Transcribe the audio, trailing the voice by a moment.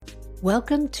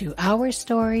Welcome to Our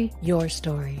Story, Your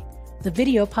Story, the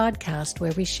video podcast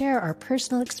where we share our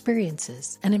personal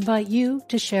experiences and invite you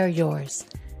to share yours.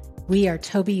 We are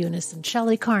Toby Eunice and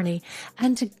Shelley Carney,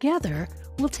 and together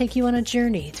we'll take you on a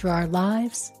journey through our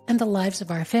lives and the lives of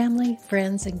our family,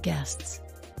 friends, and guests.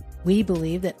 We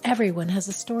believe that everyone has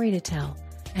a story to tell,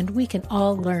 and we can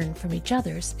all learn from each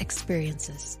other's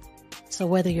experiences. So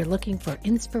whether you're looking for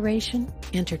inspiration,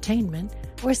 entertainment,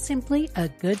 or simply a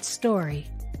good story,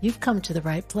 you've come to the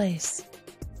right place.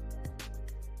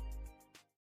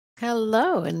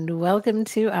 Hello, and welcome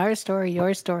to Our Story,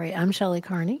 Your Story. I'm Shelley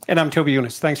Carney. And I'm Toby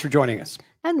Eunice. Thanks for joining us.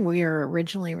 And we are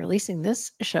originally releasing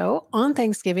this show on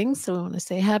Thanksgiving, so I want to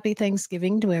say happy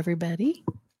Thanksgiving to everybody.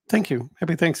 Thank you.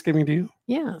 Happy Thanksgiving to you.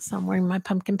 Yeah, so I'm wearing my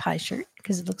pumpkin pie shirt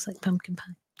because it looks like pumpkin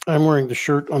pie. I'm wearing the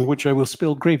shirt on which I will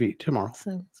spill gravy tomorrow.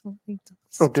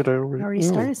 Oh, did I already?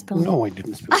 Started spilling? No, I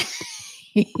didn't spill.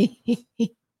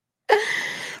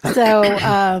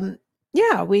 So,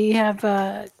 we have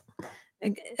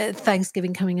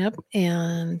Thanksgiving coming up,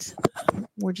 and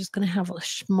we're just going to have a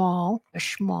small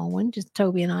one, just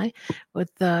Toby and I,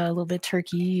 with a little bit of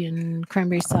turkey and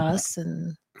cranberry sauce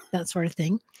and that sort of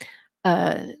thing.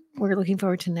 We're looking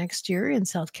forward to next year in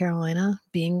South Carolina,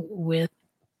 being with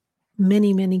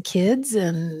many, many kids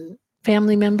and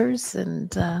family members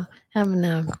and having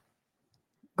a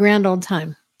grand old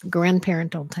time.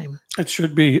 Grandparent old time. It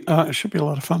should be a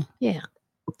lot of fun. Yeah.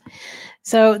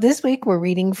 So this week we're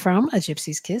reading from A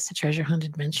Gypsy's Kiss, a treasure hunt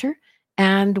adventure,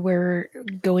 and we're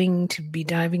going to be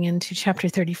diving into chapter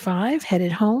 35,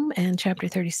 Headed Home, and chapter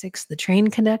 36, The Train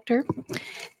Conductor.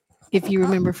 If you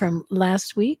remember from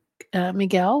last week,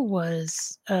 Miguel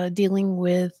was dealing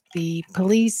with the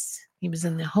police. He was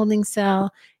in the holding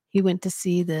cell. He went to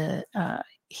see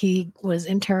he was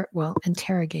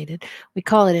interrogated. We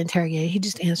call it interrogated. He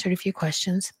just answered a few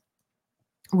questions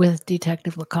with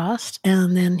Detective Lacoste.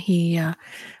 And then he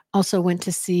also went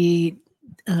to see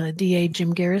DA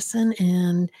Jim Garrison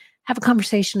and have a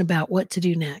conversation about what to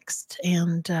do next.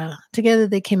 And together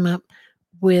they came up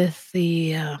with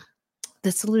the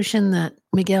solution that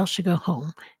Miguel should go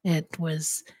home.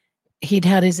 He'd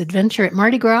had his adventure at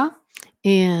Mardi Gras,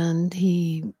 and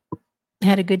he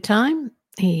had a good time.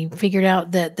 He figured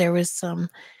out that there was some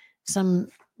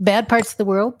bad parts of the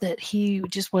world that he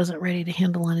just wasn't ready to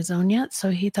handle on his own yet. So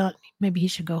he thought maybe he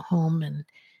should go home and,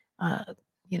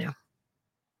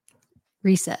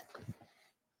 reset.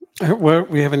 Well,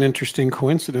 we have an interesting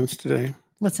coincidence today.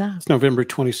 What's that? It's November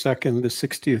 22nd, the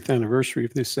 60th anniversary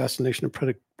of the assassination of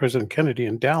President Kennedy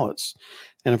in Dallas.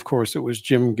 And of course, it was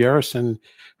Jim Garrison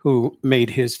who made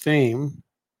his fame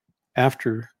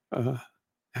after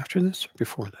this or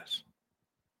before this?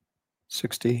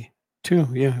 62,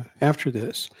 yeah, after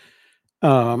this,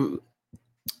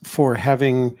 for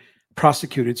having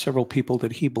prosecuted several people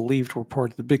that he believed were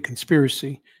part of the big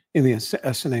conspiracy in the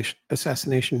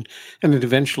assassination, and it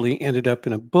eventually ended up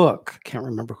in a book. I can't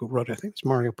remember who wrote it. I think it's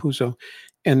Mario Puzo,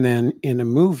 and then in a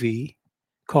movie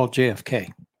called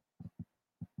JFK.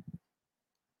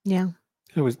 Yeah,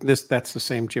 it was this. That's the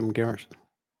same Jim Garrison.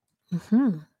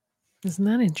 Mm-hmm. Isn't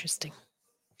that interesting?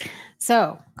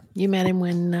 So you met him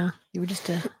when you were just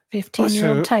a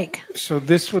 15-year-old tyke. So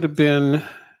this would have been,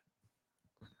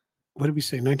 what did we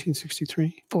say,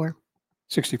 1963?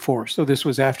 64. So this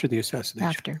was after the assassination.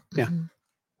 After. Yeah. Mm-hmm.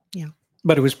 Yeah.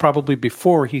 But it was probably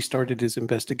before he started his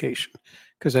investigation,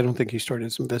 because I don't think he started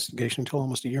his investigation until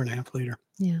almost a year and a half later.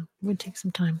 Yeah, it would take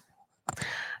some time.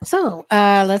 So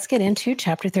let's get into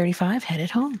chapter 35,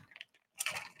 Headed Home.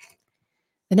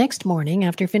 The next morning,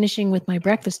 after finishing with my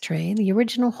breakfast tray, the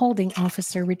original holding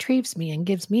officer retrieves me and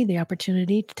gives me the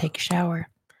opportunity to take a shower.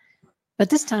 But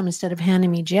this time, instead of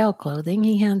handing me jail clothing,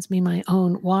 he hands me my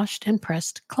own washed and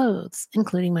pressed clothes,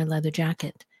 including my leather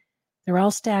jacket. They're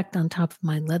all stacked on top of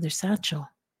my leather satchel.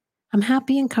 I'm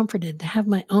happy and comforted to have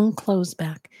my own clothes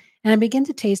back, and I begin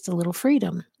to taste a little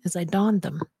freedom as I don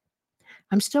them.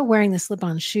 I'm still wearing the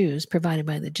slip-on shoes provided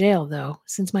by the jail, though,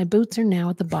 since my boots are now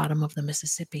at the bottom of the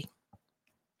Mississippi.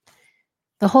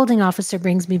 The holding officer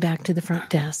brings me back to the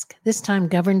front desk, this time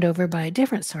governed over by a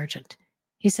different sergeant.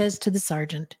 He says to the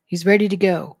sergeant, "He's ready to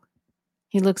go."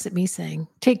 He looks at me saying,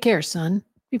 "Take care, son,"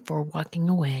 before walking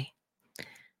away.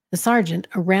 The sergeant,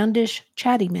 a roundish,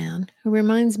 chatty man who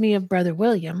reminds me of Brother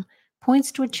William,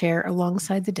 points to a chair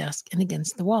alongside the desk and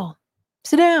against the wall.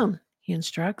 "Sit down," he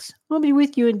instructs. "I'll be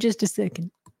with you in just a second."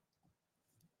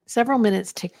 Several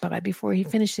minutes tick by before he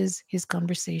finishes his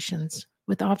conversations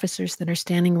with officers that are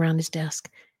standing around his desk.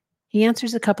 He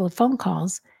answers a couple of phone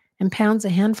calls and pounds a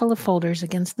handful of folders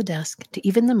against the desk to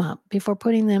even them up before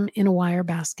putting them in a wire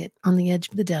basket on the edge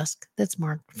of the desk that's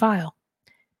marked File.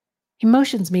 He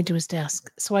motions me to his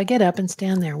desk, so I get up and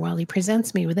stand there while he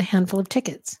presents me with a handful of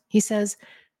tickets. He says,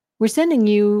 "We're sending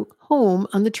you home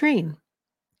on the train.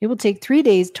 It will take 3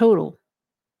 days total,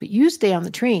 but you stay on the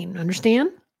train,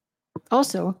 understand?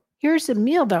 Also, here are some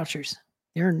meal vouchers.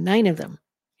 There are 9 of them,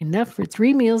 enough for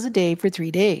 3 meals a day for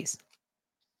 3 days."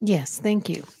 "Yes, thank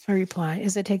you," I reply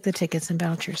as I take the tickets and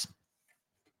vouchers.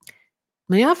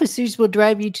 "My officers will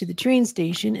drive you to the train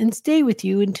station and stay with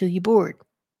you until you board.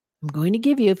 I'm going to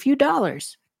give you a few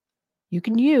dollars you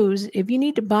can use if you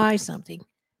need to buy something,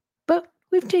 but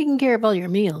we've taken care of all your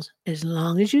meals as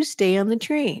long as you stay on the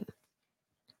train."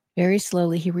 Very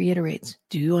slowly, he reiterates,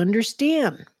 "Do you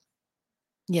understand?"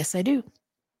 "Yes, I do."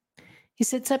 He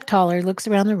sits up taller, looks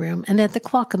around the room, and at the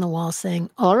clock on the wall, saying,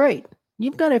 "All right,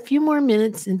 you've got a few more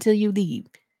minutes until you leave.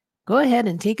 Go ahead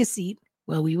and take a seat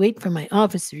while we wait for my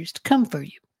officers to come for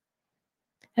you."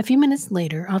 A few minutes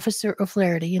later, Officer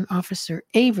O'Flaherty and Officer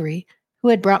Avery, who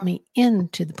had brought me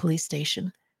into the police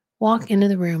station, walk into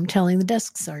the room telling the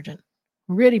desk sergeant,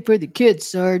 "Ready for the kids,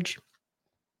 Sarge."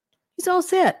 "He's all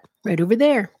set, right over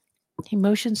there." He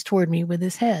motions toward me with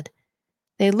his head.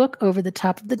 They look over the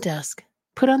top of the desk,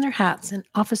 put on their hats, and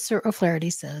Officer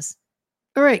O'Flaherty says,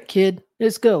 "All right, kid,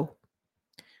 let's go."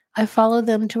 I follow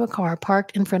them to a car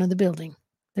parked in front of the building.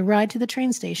 The ride to the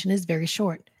train station is very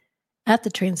short. At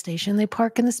the train station, they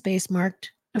park in the space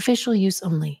marked "Official Use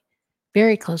Only,"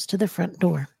 very close to the front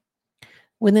door.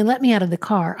 When they let me out of the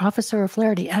car, Officer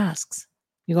O'Flaherty asks,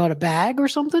 "You got a bag or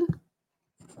something?"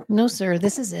 "No, sir,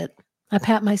 this is it." I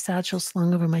pat my satchel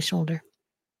slung over my shoulder.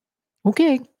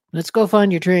 "Okay, let's go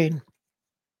find your train."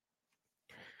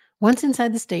 Once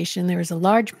inside the station, there is a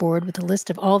large board with a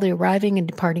list of all the arriving and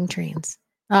departing trains.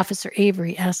 Officer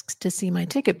Avery asks to see my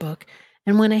ticket book,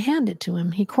 and when I hand it to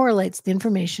him, he correlates the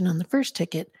information on the first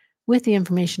ticket with the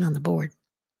information on the board.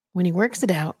 When he works it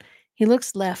out, he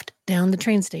looks left down the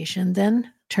train station,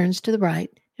 then turns to the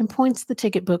right and points the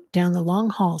ticket book down the long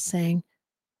hall, saying,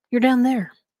 "You're down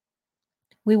there."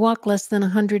 We walk less than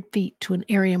 100 feet to an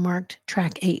area marked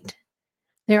Track 8.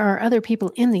 There are other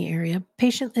people in the area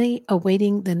patiently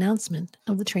awaiting the announcement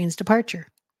of the train's departure.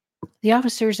 The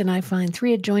officers and I find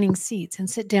 3 adjoining seats and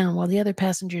sit down while the other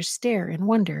passengers stare in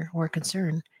wonder or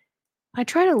concern. I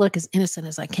try to look as innocent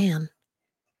as I can.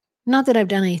 Not that I've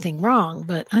done anything wrong,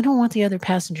 but I don't want the other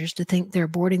passengers to think they're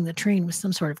boarding the train with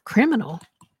some sort of criminal.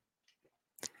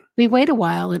 We wait a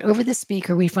while, and over the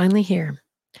speaker we finally hear,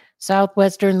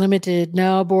 "Southwestern Limited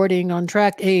now boarding on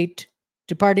Track 8,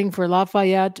 departing for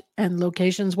Lafayette and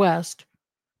locations west.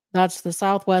 That's the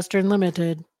Southwestern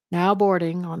Limited now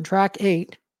boarding on Track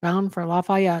 8, bound for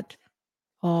Lafayette.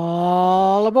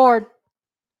 All aboard."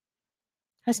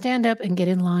 I stand up and get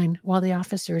in line while the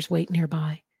officers wait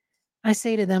nearby. I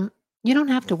say to them, "You don't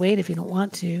have to wait if you don't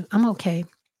want to. I'm okay."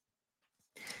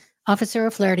 Officer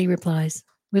O'Flaherty replies,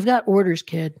 "We've got orders,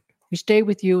 kid. We stay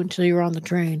with you until you're on the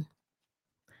train."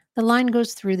 The line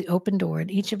goes through the open door,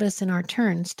 and each of us in our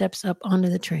turn steps up onto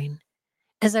the train.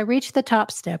 As I reach the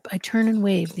top step, I turn and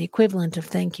wave the equivalent of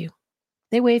thank you.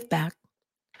 They wave back.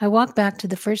 I walk back to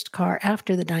the first car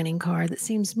after the dining car that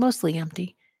seems mostly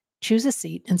empty, choose a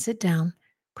seat, and sit down,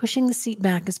 pushing the seat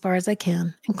back as far as I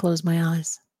can, and close my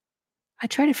eyes. I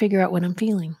try to figure out what I'm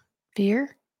feeling.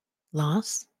 Fear?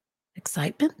 Loss?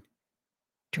 Excitement?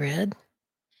 Dread?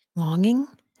 Longing?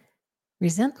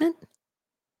 Resentment?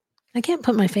 I can't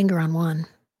put my finger on one.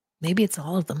 Maybe it's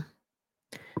all of them.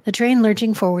 The train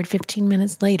lurching forward 15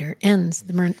 minutes later ends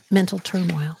the mental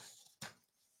turmoil.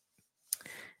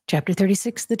 Chapter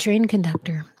 36, The Train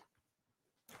Conductor.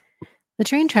 The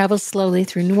train travels slowly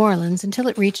through New Orleans until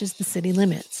it reaches the city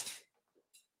limits.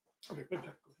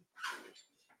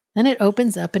 Then it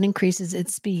opens up and increases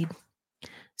its speed.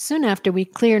 Soon after we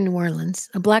clear New Orleans,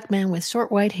 a black man with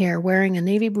short white hair wearing a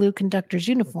navy blue conductor's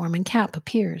uniform and cap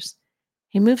appears.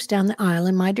 He moves down the aisle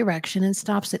in my direction and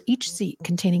stops at each seat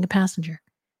containing a passenger.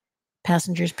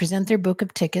 Passengers present their book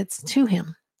of tickets to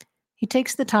him. He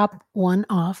takes the top one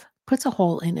off, puts a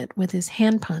hole in it with his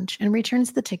hand punch, and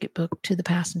returns the ticket book to the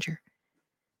passenger.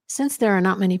 Since there are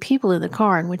not many people in the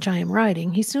car in which I am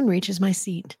riding, he soon reaches my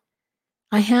seat.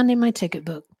 I hand him my ticket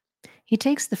book. He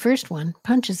takes the first one,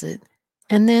 punches it,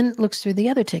 and then looks through the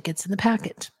other tickets in the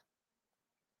packet.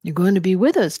 "You're going to be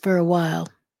with us for a while,"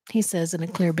 he says in a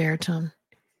clear baritone.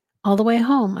 "All the way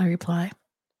home," I reply.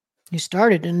 "You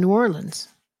started in New Orleans.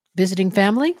 Visiting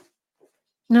family?"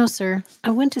 "No, sir.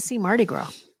 I went to see Mardi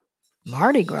Gras."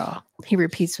 "Mardi Gras," he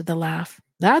repeats with a laugh.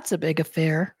 "That's a big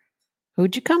affair.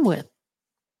 Who'd you come with?"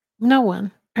 "No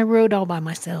one. I rode all by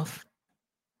myself."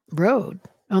 "Rode?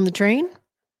 On the train?"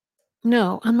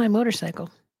 "No, on my motorcycle."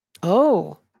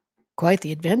 "Oh, quite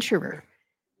the adventurer.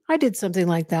 I did something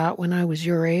like that when I was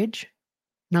your age.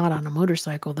 Not on a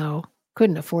motorcycle, though.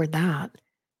 Couldn't afford that.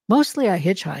 Mostly I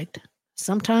hitchhiked.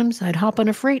 Sometimes I'd hop on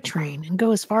a freight train and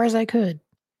go as far as I could.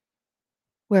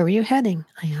 Where were you heading?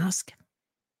 I asked.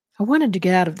 I wanted to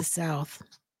get out of the South.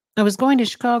 I was going to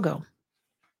Chicago.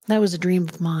 That was a dream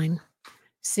of mine.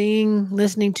 Seeing,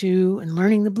 listening to, and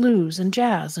learning the blues and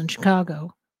jazz in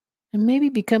Chicago, and maybe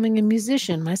becoming a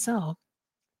musician myself.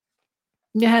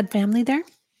 You had family there?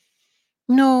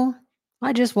 No,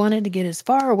 I just wanted to get as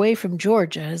far away from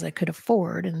Georgia as I could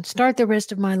afford and start the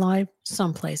rest of my life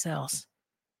someplace else.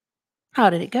 How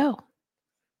did it go?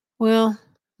 Well,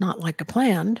 not like I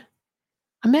planned.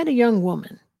 I met a young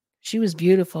woman. She was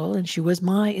beautiful and she was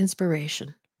my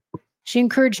inspiration. She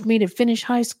encouraged me to finish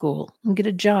high school and get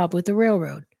a job with the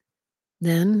railroad.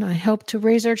 Then I helped to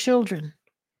raise our children.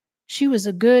 She was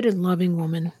a good and loving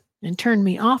woman and turned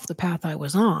me off the path I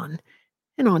was on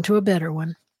and onto a better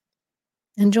one.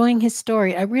 Enjoying his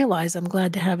story, I realize I'm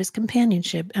glad to have his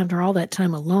companionship after all that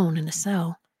time alone in a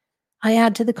cell. I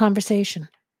add to the conversation.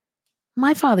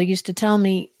 My father used to tell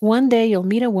me, one day you'll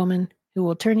meet a woman who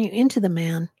will turn you into the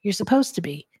man you're supposed to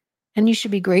be, and you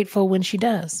should be grateful when she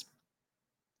does.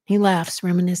 He laughs,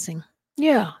 reminiscing.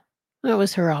 Yeah, that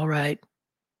was her all right.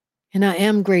 And I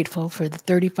am grateful for the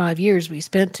 35 years we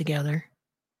spent together.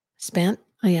 Spent?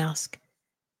 I ask.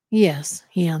 Yes,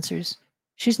 he answers.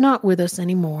 She's not with us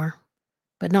anymore,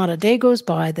 but not a day goes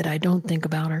by that I don't think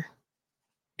about her.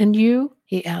 And you?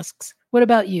 He asks. What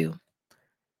about you?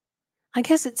 I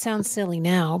guess it sounds silly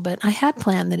now, but I had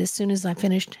planned that as soon as I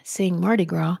finished seeing Mardi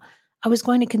Gras, I was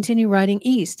going to continue riding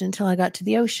east until I got to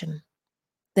the ocean.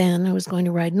 Then I was going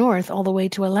to ride north all the way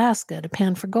to Alaska to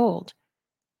pan for gold.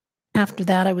 After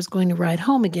that, I was going to ride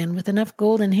home again with enough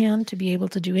gold in hand to be able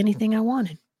to do anything I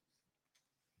wanted.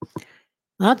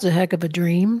 That's a heck of a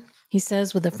dream, he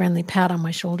says with a friendly pat on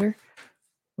my shoulder.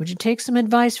 Would you take some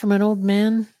advice from an old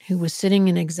man who was sitting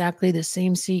in exactly the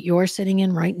same seat you're sitting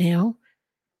in right now?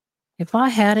 If I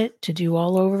had it to do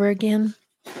all over again,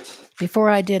 before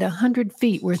I did 100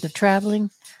 feet worth of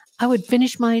traveling, I would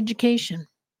finish my education.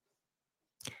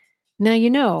 Now,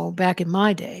 you know, back in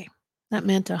my day, that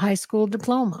meant a high school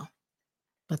diploma.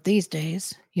 But these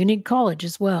days, you need college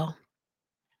as well.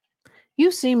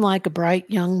 You seem like a bright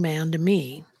young man to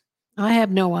me. I have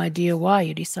no idea why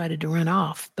you decided to run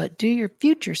off, but do your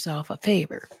future self a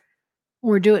favor.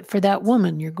 Or do it for that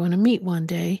woman you're going to meet one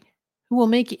day who will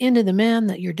make you into the man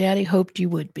that your daddy hoped you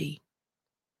would be.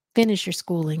 Finish your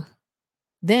schooling.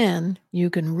 Then you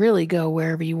can really go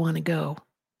wherever you want to go.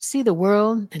 See the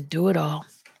world and do it all.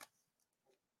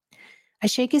 I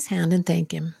shake his hand and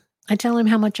thank him. I tell him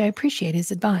how much I appreciate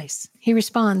his advice. He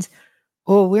responds,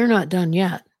 Oh, we're not done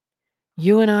yet.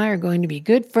 You and I are going to be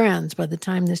good friends by the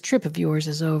time this trip of yours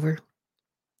is over.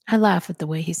 I laugh at the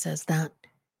way he says that.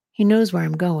 He knows where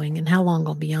I'm going and how long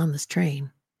I'll be on this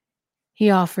train. He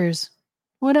offers,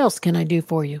 What else can I do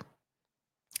for you?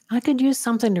 I could use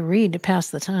something to read to pass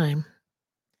the time.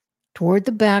 Toward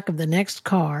the back of the next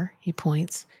car, he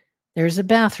points, there's a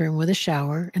bathroom with a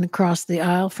shower, and across the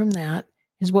aisle from that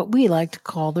is what we like to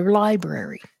call the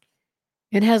library.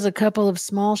 It has a couple of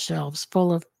small shelves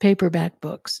full of paperback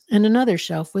books and another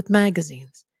shelf with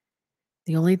magazines.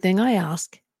 The only thing I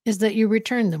ask is that you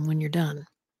return them when you're done.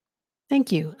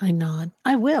 Thank you, I nod.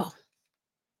 I will.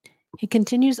 He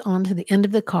continues on to the end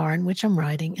of the car in which I'm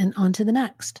riding and on to the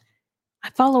next. I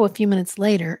follow a few minutes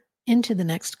later into the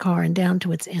next car and down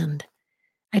to its end.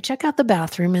 I check out the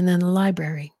bathroom and then the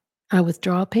library. I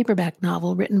withdraw a paperback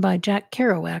novel written by Jack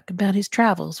Kerouac about his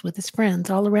travels with his friends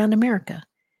all around America.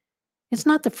 It's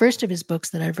not the first of his books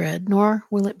that I've read, nor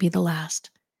will it be the last.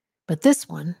 But this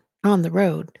one, On the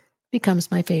Road,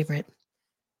 becomes my favorite.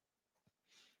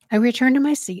 I return to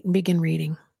my seat and begin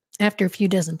reading. After a few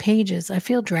dozen pages, I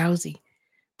feel drowsy,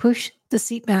 push the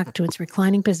seat back to its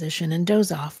reclining position, and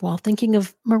doze off while thinking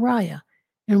of Mariah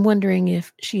and wondering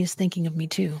if she is thinking of me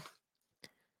too.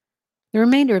 The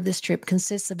remainder of this trip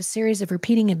consists of a series of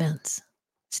repeating events: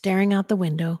 staring out the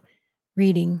window,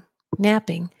 reading,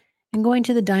 napping, and going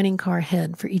to the dining car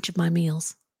ahead for each of my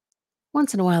meals.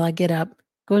 Once in a while, I get up,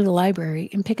 go to the library,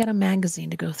 and pick out a magazine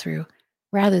to go through,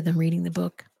 rather than reading the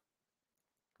book.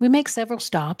 We make several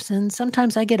stops, and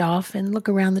sometimes I get off and look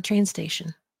around the train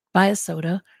station, buy a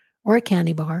soda or a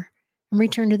candy bar, and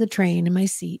return to the train in my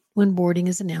seat when boarding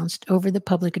is announced over the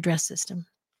public address system.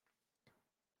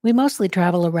 We mostly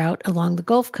travel a route along the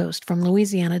Gulf Coast from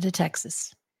Louisiana to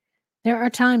Texas. There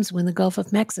are times when the Gulf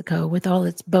of Mexico, with all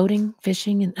its boating,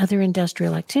 fishing, and other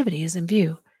industrial activity, is in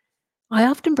view. I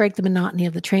often break the monotony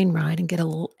of the train ride and get a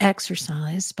little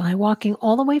exercise by walking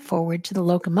all the way forward to the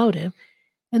locomotive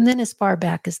and then as far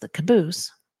back as the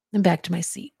caboose and back to my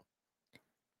seat.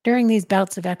 During these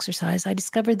bouts of exercise, I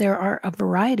discovered there are a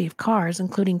variety of cars,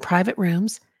 including private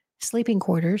rooms, sleeping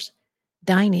quarters,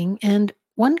 dining, and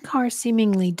one car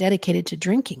seemingly dedicated to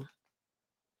drinking.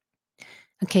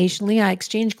 Occasionally, I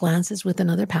exchange glances with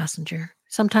another passenger,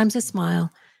 sometimes a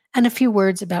smile, and a few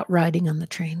words about riding on the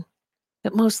train.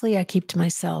 But mostly I keep to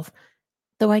myself,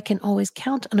 though I can always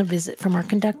count on a visit from our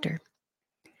conductor.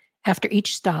 After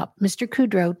each stop, Mr.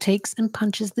 Kudrow takes and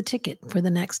punches the ticket for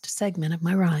the next segment of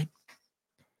my ride.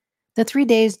 The 3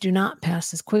 days do not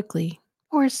pass as quickly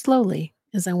or as slowly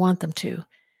as I want them to,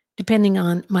 depending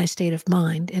on my state of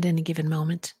mind at any given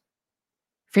moment.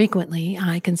 Frequently,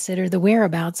 I consider the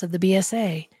whereabouts of the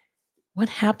BSA. What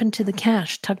happened to the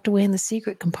cash tucked away in the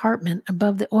secret compartment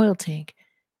above the oil tank?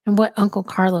 And what Uncle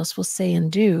Carlos will say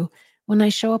and do when I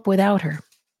show up without her.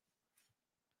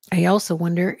 I also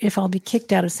wonder if I'll be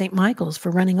kicked out of St. Michael's for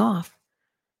running off.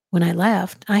 When I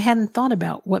left, I hadn't thought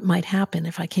about what might happen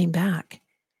if I came back.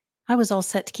 I was all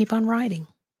set to keep on riding.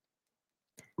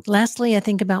 Lastly, I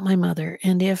think about my mother,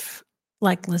 and if,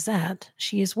 like Lizette,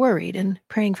 she is worried and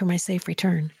praying for my safe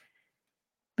return.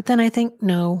 But then I think,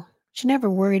 no, she never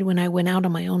worried when I went out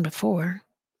on my own before.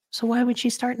 So why would she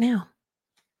start now?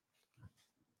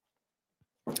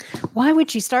 Why would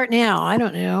she start now? I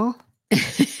don't know.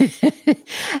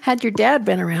 Had your dad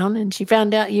been around and she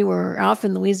found out you were off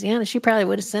in Louisiana, she probably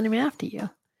would have sent him after you.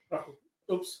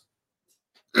 Oops.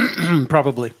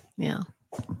 Probably. Yeah.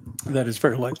 That is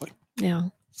very likely. Yeah.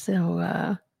 So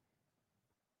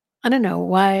I don't know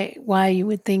why you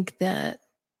would think that,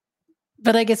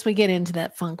 but I guess we get into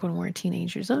that funk when we're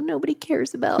teenagers. Oh, nobody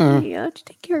cares about me. I have to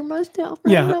take care of myself.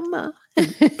 Yeah. Mama.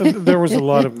 There was a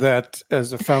lot of that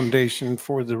as a foundation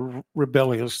for the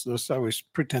rebelliousness I was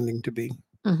pretending to be.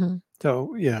 Mm-hmm.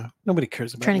 So, yeah, nobody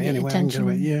cares about Trying me to get anyway.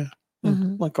 attention. Yeah.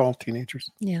 Mm-hmm. Like all teenagers.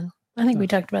 Yeah. I think we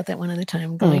talked about that one other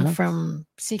time, going from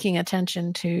seeking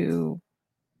attention to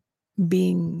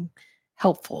being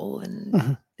helpful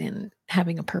and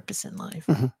having a purpose in life.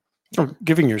 Or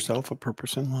giving yourself a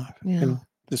purpose in life. Yeah. You know,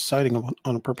 deciding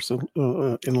on a purpose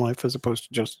in life as opposed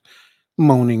to just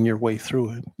moaning your way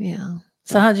through it. Yeah.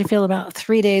 So how did you feel about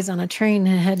 3 days on a train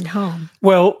and heading home?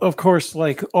 Well, of course,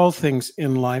 like all things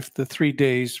in life, the 3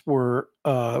 days were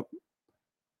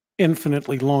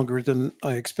infinitely longer than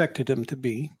I expected them to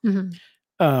be.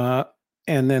 Mm-hmm.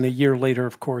 And then a year later,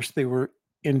 of course, they were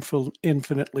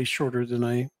infinitely shorter than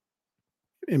I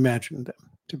imagined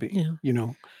them to be. Yeah. You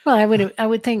know. Well, I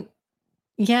would think,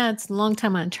 yeah, it's a long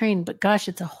time on a train, but gosh,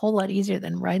 it's a whole lot easier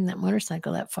than riding that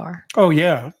motorcycle that far. Oh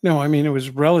yeah, no, I mean it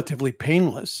was relatively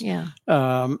painless. Yeah.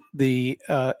 I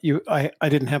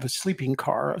didn't have a sleeping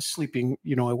car. I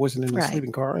wasn't in a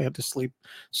sleeping car. I had to sleep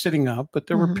sitting up, but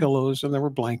there were pillows and there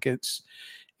were blankets,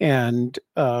 and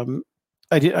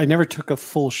I never took a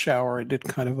full shower. I did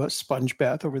kind of a sponge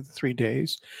bath over the 3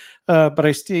 days, but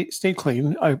I stayed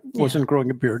clean. I wasn't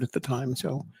growing a beard at the time,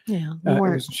 so I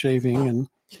wasn't shaving and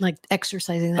like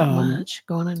exercising that much,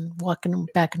 going and walking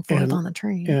back and forth on the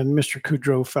train. And Mr.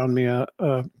 Kudrow found me a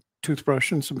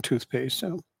toothbrush and some toothpaste,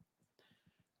 so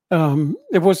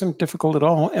it wasn't difficult at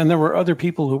all. And there were other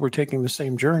people who were taking the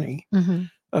same journey.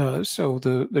 So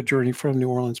the journey from New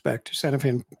Orleans back to Santa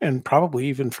Fe and probably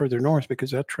even further north,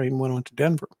 because that train went on to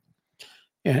Denver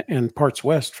and parts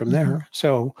west from there.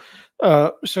 So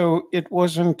it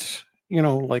wasn't,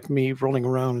 like me rolling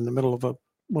around in the middle of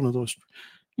one of those,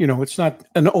 it's not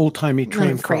an old timey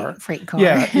train car. Freight car.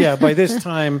 Yeah. By this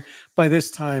time,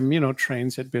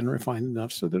 trains had been refined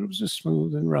enough so that it was a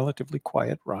smooth and relatively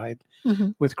quiet ride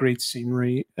with great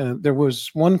scenery. There was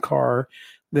one car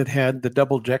that had the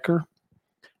double decker.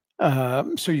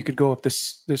 So you could go up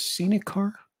this scenic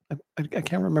car. I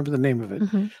can't remember the name of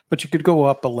it, but you could go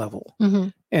up a level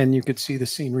and you could see the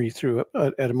scenery through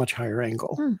at a much higher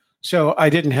angle. So I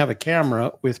didn't have a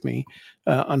camera with me,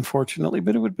 unfortunately,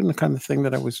 but it would have been the kind of thing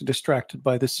that I was distracted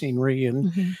by the scenery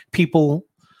and people.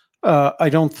 I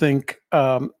don't think,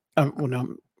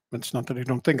 it's not that I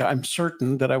don't think, I'm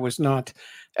certain that I was not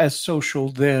as social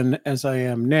then as I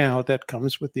am now. That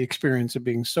comes with the experience of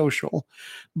being social,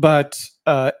 but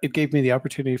it gave me the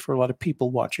opportunity for a lot of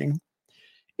people watching.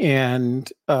 And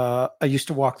I used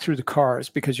to walk through the cars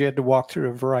because you had to walk through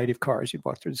a variety of cars. You'd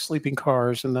walk through the sleeping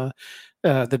cars and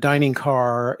the dining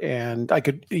car, and I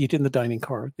could eat in the dining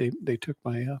car. They took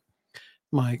my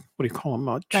what do you call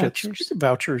them?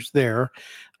 Vouchers there.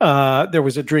 There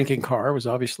was a drinking car. It was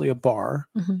obviously a bar.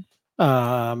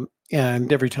 And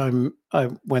every time I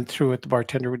went through it, the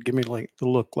bartender would give me like the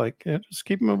look like, just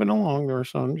keep moving along or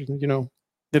something,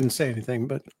 didn't say anything,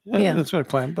 but that's what I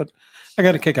planned. But I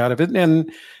got a kick out of it.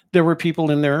 And there were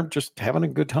people in there just having a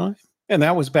good time. And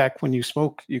that was back when you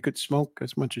could smoke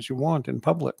as much as you want in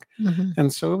public. Mhm.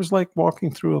 And so it was like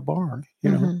walking through a bar,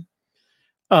 you know.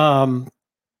 Mhm.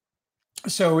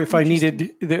 So if I Interesting.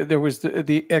 needed, there was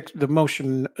the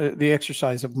motion, the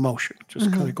exercise of motion, just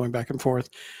kind Mhm. of going back and forth.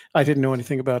 I didn't know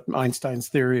anything about Einstein's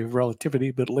theory of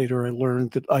relativity, but later I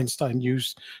learned that Einstein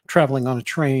used traveling on a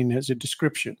train as a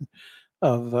description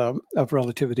of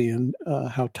relativity and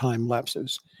how time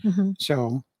lapses. Mhm.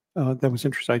 So that was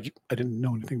interesting. I didn't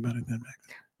know anything about it then.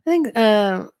 I think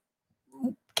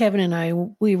Kevin and I,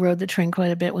 we rode the train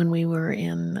quite a bit when we were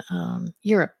in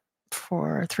Europe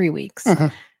for 3 weeks.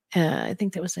 Mhm. I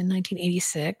think that was in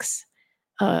 1986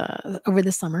 over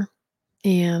the summer.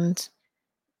 And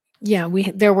yeah,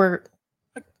 there were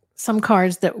some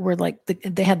cars that were like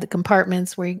they had the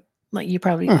compartments where like you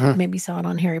probably Mhm. maybe saw it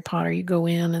on Harry Potter. You go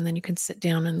in and then you can sit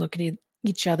down and look at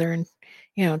each other and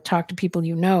talk to people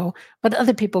but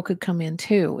other people could come in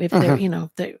too if they're Mhm.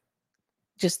 they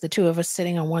just the two of us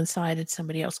sitting on one side and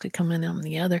somebody else could come in on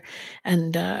the other.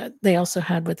 And they also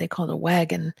had what they called a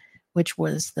wagon, which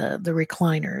was the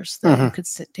recliners that you Mhm. could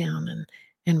sit down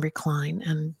and recline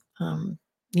and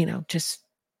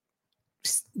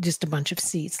just a bunch of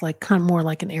seats, like kind of more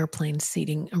like an airplane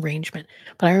seating arrangement.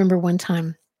 But I remember one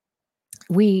time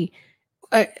we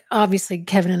obviously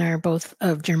Kevin and I are both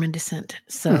of German descent,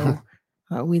 so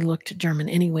Mhm. we looked German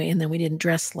anyway, and then we didn't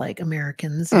dress like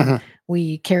Americans, and Mhm.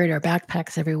 we carried our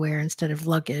backpacks everywhere instead of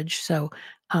luggage. So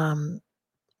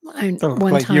They look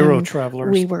one like Euro time we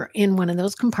travelers. were in one of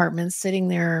those compartments sitting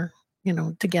there,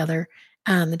 together,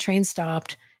 and the train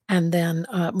stopped, and then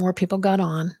more people got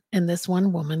on, and this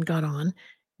one woman got on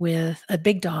with a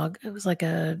big dog. It was like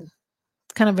a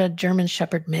kind of a German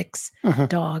Shepherd mix Mhm.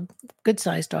 dog, good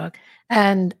sized dog.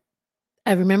 And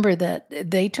I remember that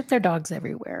they took their dogs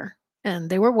everywhere and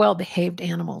they were well behaved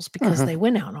animals because Mhm. they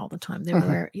went out all the time.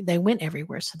 Mhm. They went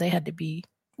everywhere. So they had to be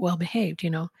well behaved.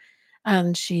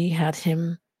 And she had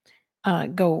him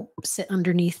go sit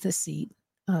underneath the seat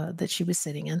that she was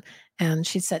sitting in. And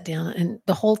she sat down and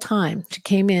the whole time she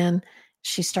came in,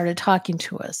 she started talking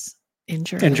to us in In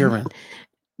German, German.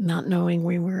 not knowing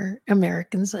we were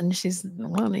Americans. And she's,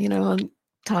 well,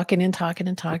 talking and talking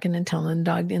and talking and telling the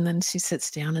dog. And then she sits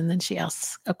down and then she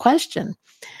asks a question.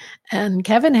 And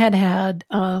Kevin had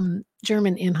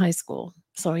German in high school.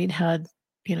 So he'd had,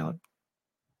 you know,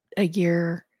 a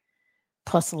year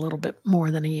plus a little bit more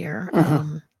than a year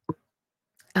Mhm.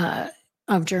 uh,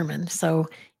 of German. So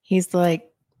he's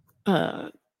like, uh,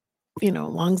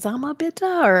 langsama bitte,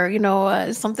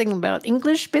 or, something about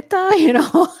English bitte.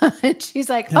 And she's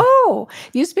like, Yeah. oh,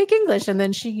 you speak English. And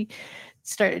then she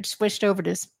switched over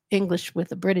to English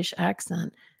with a British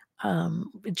accent,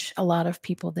 which a lot of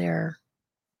people there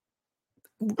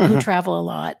who Mhm. travel a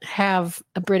lot have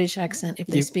a British accent if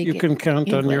they speak You can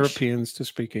count on English. Europeans to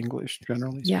speak English,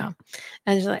 generally Yeah. speaking.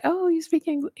 And she's like, oh, you speak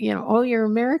English, oh, you're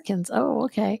Americans. Oh,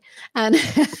 okay. And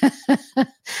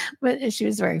but she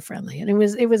was very friendly and it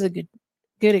was a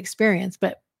good experience.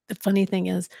 But the funny thing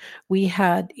is we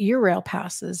had Eurail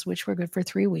passes, which were good for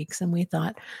 3 weeks. And we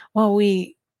thought, well,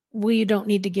 we don't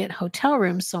need to get hotel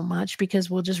rooms so much because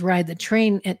we'll just ride the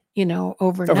train overnight.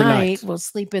 Overnight. We'll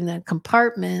sleep in the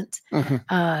compartment, Mhm.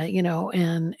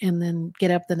 and then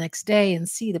get up the next day and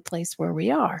see the place where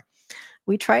we are.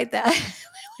 We tried that.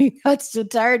 We got so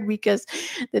tired because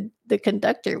the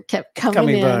conductor kept coming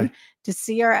Coming in by. to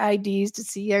see our IDs, to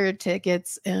see our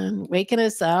tickets, and waking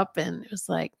us up. And it was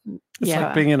like, It's like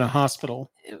yeah, being in a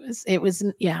hospital. it was,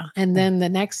 yeah. And Yeah. then the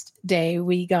next day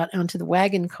we got onto the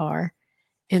wagon car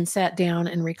and sat down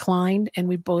and reclined, and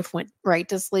we both went right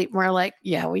to sleep. And we're like,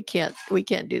 yeah, we can't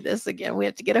do this again. We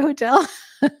have to get a hotel.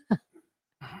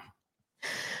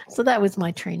 So that was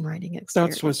my train riding That's what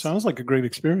experience. sounds like a great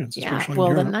experience, Yeah. especially in Well,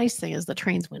 the Europe. nice thing is the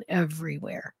trains went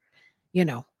everywhere. You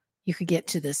know, you could get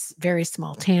to this very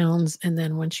small towns. And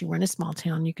then once you were in a small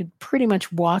town, you could pretty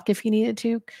much walk if you needed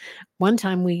to. One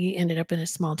time we ended up in a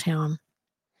small town.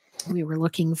 We were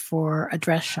looking for a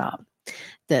dress shop,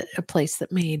 a place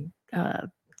that made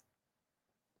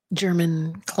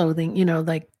German clothing,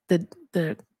 like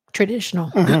the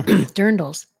traditional Mhm.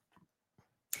 dirndls.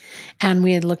 And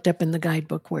we had looked up in the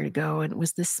guidebook where to go. And it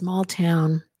was this small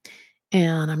town.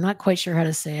 And I'm not quite sure how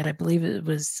to say it. I believe it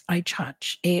was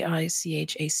Aichach,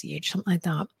 Aichach, something like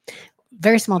that.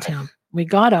 Very small town. We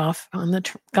got off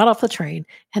the train,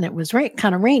 and it was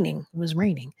kind of raining. It was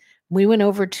raining. We went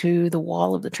over to the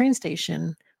wall of the train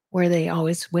station where they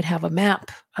always would have a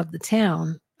map of the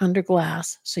town under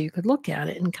glass, so you could look at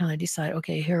it and kind of decide,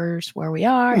 okay, here's where we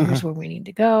are, here's Mhm. where we need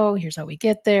to go, here's how we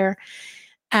get there.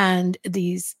 And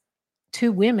these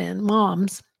two women,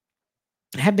 moms,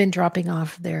 had been dropping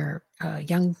off their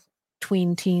young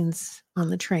tween teens on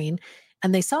the train,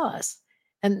 and they saw us,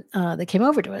 and they came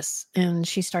over to us, and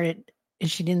she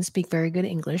didn't speak very good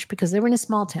English because they were in a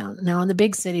small town. Now in the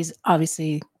big cities,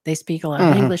 obviously they speak a lot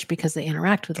of English because they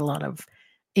interact with a lot of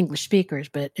English speakers,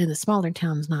 but in the smaller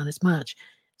towns, not as much.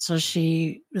 So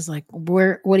she was like,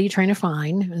 what are you trying to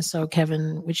find? And so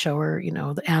Kevin would show her,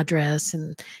 the address,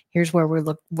 and here's where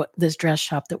what this dress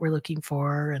shop that we're looking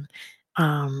for. And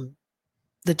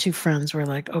the two friends were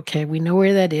like, okay, we know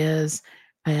where that is,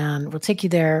 and we'll take you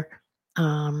there.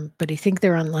 But I think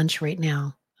they're on lunch right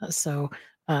now. So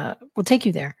we'll take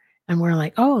you there. And we're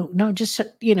like, oh, no, just,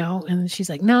 and she's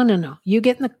like, no, no, no. You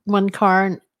get in the one car,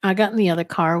 and I got in the other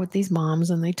car with these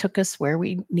moms, and they took us where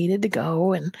we needed to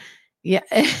go. And yeah,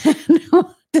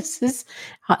 this is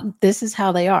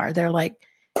how they are. They're like,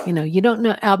 you don't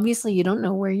know, obviously you don't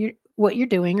know what you're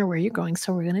doing or where you're going.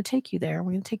 So we're going to take you there.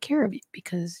 We're going to take care of you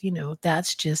because,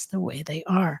 that's just the way they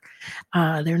are.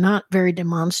 They're not very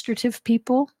demonstrative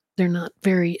people. They're not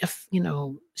very,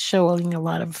 showing a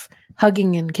lot of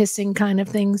hugging and kissing kind of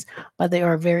things, but they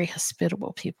are very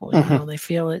hospitable people. They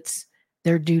feel it's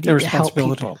their duty to help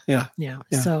people. Yeah.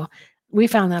 So we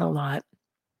found that a lot,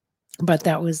 but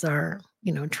that was our,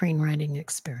 train riding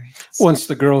experience. Once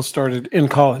the girls started in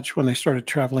college, when they started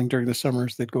traveling during the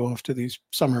summers, they'd go off to these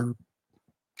summer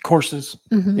courses.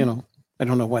 Mm-hmm. I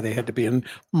don't know why they had to be in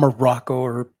Morocco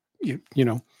or,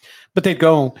 but they'd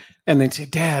go and they'd say,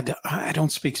 Dad, I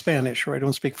don't speak Spanish or I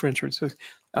don't speak French. So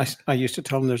I used to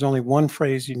tell them there's only one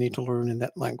phrase you need to learn in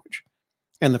that language.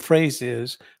 And the phrase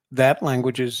is that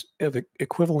language is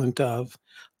equivalent of,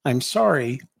 I'm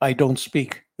sorry, I don't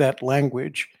speak that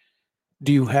language.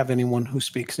 Do you have anyone who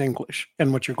speaks English?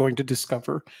 And what you're going to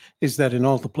discover is that in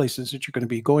all the places that you're going to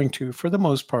be going to, for the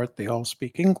most part, they all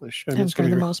speak English. And for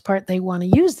the most part, they want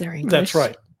to use their English.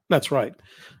 That's right.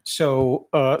 So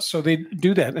they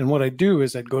do that. And what I do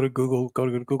is I'd go to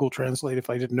Google Translate if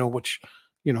I didn't know which,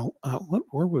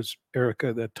 where was Erica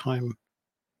at that time?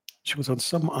 She was on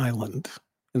some island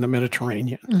in the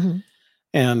Mediterranean. Mm-hmm.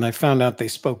 And I found out they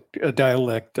spoke a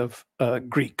dialect of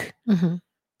Greek. Mm-hmm.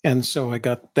 And so I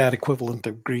got that equivalent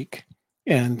of Greek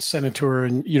and sent it to her.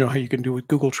 And you know how you can do with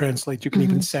Google Translate, you can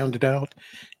even sound it out.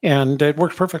 And it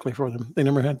worked perfectly for them. They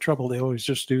never had trouble. They always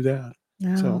just do that.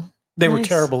 Oh, so they were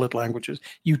terrible at languages.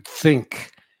 You'd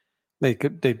think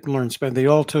they'd learn Spanish. They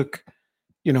all took,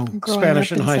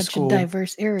 Spanish in high school. Such a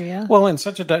diverse area. Well, in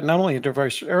such not only a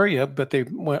diverse area, but they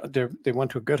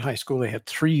went to a good high school. They had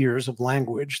 3 years of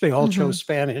language. They all chose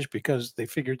Spanish because they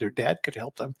figured their dad could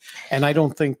help them. And I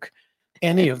don't think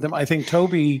any of them. I think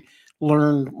Toby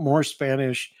learned more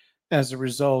Spanish as a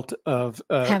result of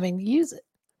having to use it.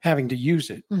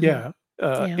 Mm-hmm. Yeah.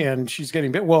 And she's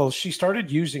getting bit. Well, she started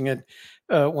using it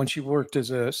when she worked as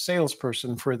a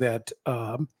salesperson for that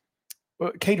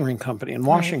catering company in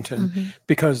Washington,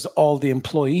 because all the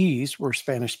employees were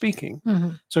Spanish speaking.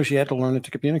 So she had to learn it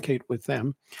to communicate with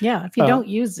them. Yeah. If you don't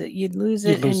use it, you'd lose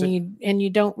it. And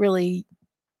you don't really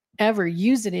ever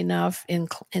use it enough in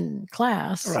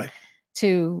class. Right.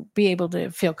 To be able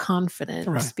to feel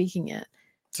confident speaking it.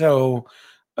 So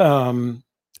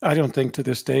I don't think to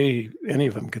this day any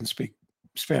of them can speak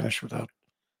Spanish without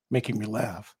making me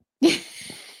laugh.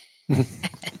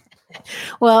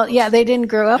 Well, yeah, they didn't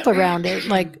grow up around it.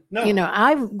 Like,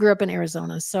 I grew up in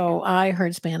Arizona, so I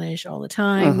heard Spanish all the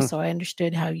time. So I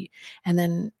understood and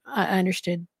then I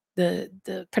understood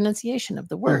the pronunciation of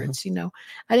the words.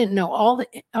 I didn't know all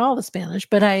the Spanish,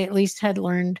 but I at least had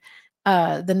learned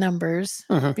the numbers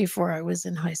before I was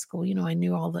in high school. I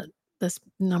knew all the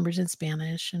numbers in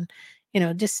Spanish and,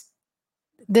 just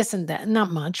this and that,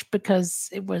 not much because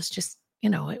it was just,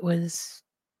 it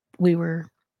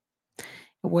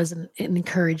wasn't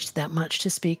encouraged that much to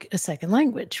speak a second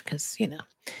language because,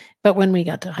 but when we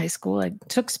got to high school, I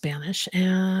took Spanish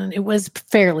and it was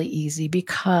fairly easy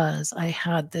because I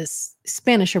had this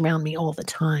Spanish around me all the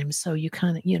time. So you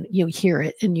kind of, you hear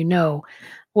it and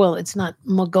well, it's not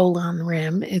Mogollon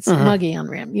Rim, it's Muggy on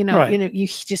Rim. You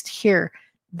just hear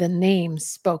the names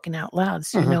spoken out loud,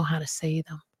 so you know how to say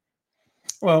them.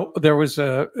 Well, there was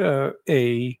a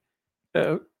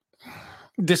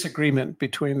disagreement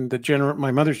between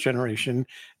my mother's generation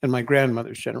and my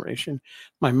grandmother's generation.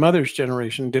 My mother's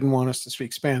generation didn't want us to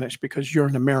speak Spanish because you're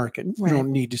an American. You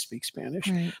don't need to speak Spanish.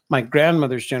 Right. My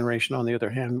grandmother's generation, on the other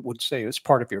hand, would say it's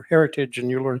part of your heritage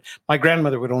and you learn. My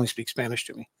grandmother would only speak Spanish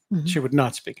to me. She would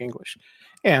not speak English.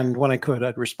 And when I could,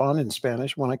 I'd respond in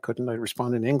Spanish. When I couldn't, I'd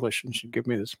respond in English. And she'd give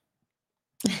me this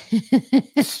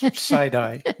side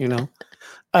eye,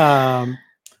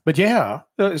 But yeah,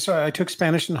 so I took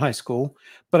Spanish in high school,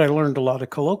 but I learned a lot of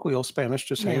colloquial Spanish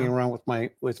just hanging Yeah. around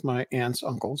with my aunts,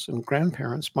 uncles, and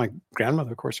grandparents. My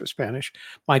grandmother, of course, was Spanish.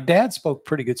 My dad spoke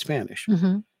pretty good Spanish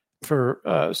Hmm. for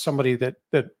somebody that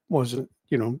wasn't,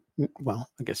 well,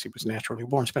 I guess he was naturally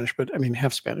born Spanish, but I mean,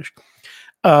 half Spanish.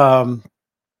 Um,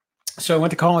 so I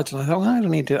went to college, and I thought, well, I don't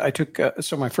need to. I took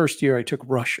so my first year I took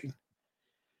Russian,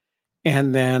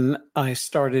 and then I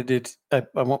started it.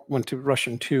 Went to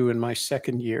Russian 2 in my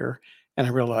second year, and I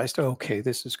realized, oh, okay,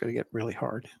 this is going to get really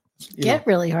hard. Get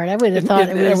really hard. I would have thought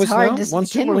it was was hard no to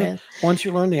begin with. once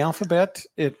you learn the alphabet,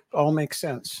 it all makes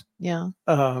sense. Yeah.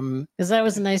 Um, Because that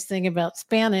was a nice thing about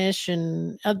Spanish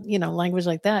and language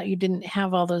like that. You didn't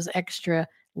have all those extra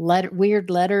weird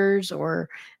letters or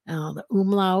the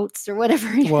umlauts or whatever.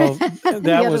 well, The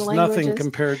that other was nothing languages.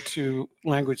 compared to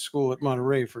language school at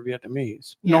Monterey for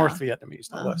Vietnamese, Yeah. North Vietnamese,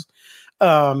 no Uh-huh.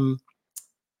 less.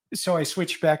 So I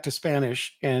switched back to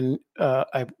Spanish, and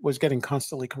I was getting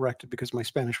constantly corrected because my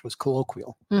Spanish was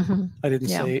colloquial. Hmm. I didn't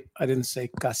Yeah. say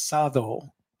casado.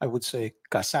 I would say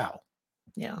casao,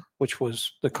 Yeah. which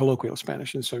was the colloquial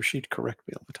Spanish, and so she'd correct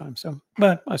me all the time. So,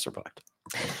 but I survived.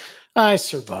 I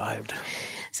survived.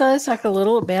 So let's talk a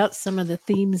little about some of the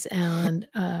themes and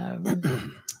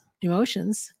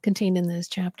emotions contained in those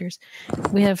chapters.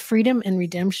 We have freedom and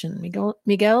redemption.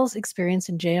 Miguel's experience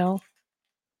in jail.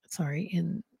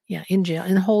 In jail,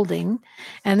 in holding,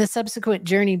 and the subsequent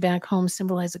journey back home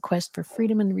symbolize a quest for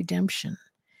freedom and redemption.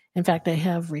 In fact, I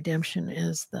have redemption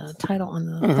as the title on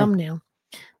the thumbnail.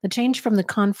 The change from the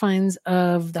confines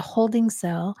of the holding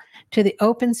cell to the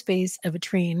open space of a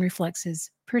train reflects his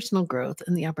personal growth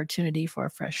and the opportunity for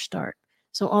a fresh start.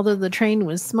 So, although the train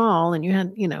was small and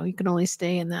you could only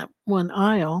stay in that one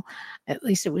aisle, at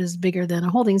least it was bigger than a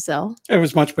holding cell. It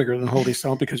was much bigger than holding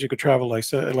cell because you could travel, like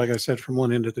I said, from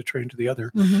one end of the train to the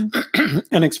other,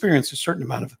 and experience a certain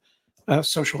amount of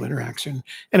social interaction.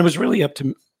 And it was really up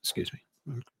to, excuse me.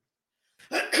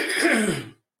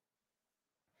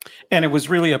 And it was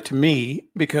really up to me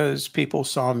because people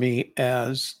saw me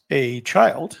as a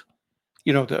child.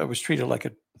 I was treated like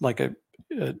a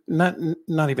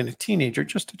not even a teenager,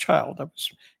 just a child. I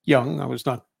was young. I was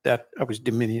not that. I was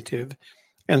diminutive,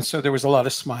 and so there was a lot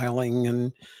of smiling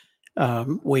and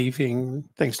waving,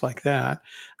 things like that.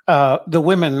 The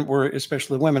women were,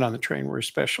 especially the women on the train, were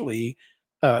especially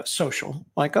social.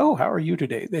 Like, oh, how are you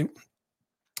today?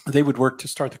 They would work to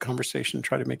start the conversation and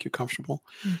try to make you comfortable.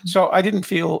 So I didn't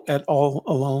feel at all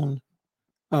alone.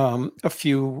 A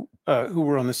few who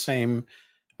were on the same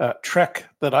trek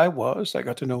that I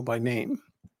got to know by name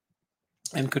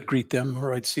and could greet them,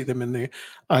 or I'd see them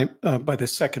by the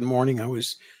second morning, I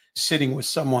was sitting with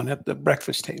someone at the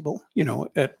breakfast table.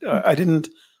 I didn't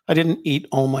eat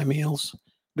all my meals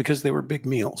because they were big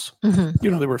meals. They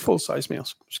were full-size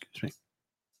meals. Excuse me.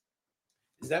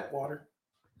 Is that water?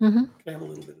 Can I have a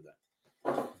little bit of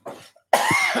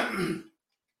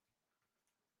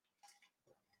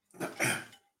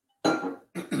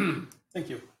that? Thank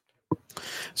you.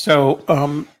 So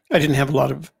I didn't have a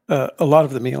lot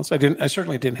of the meals. I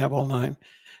certainly didn't have all 9,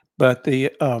 but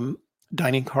the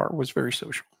dining car was very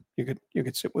social. You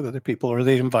could sit with other people, or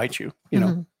they'd invite you.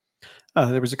 There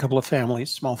was a couple of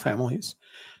families, small families,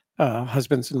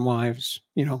 husbands and wives.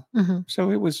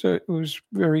 So it was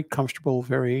very comfortable.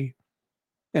 Very,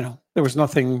 there was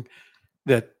nothing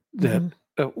that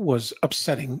was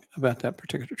upsetting about that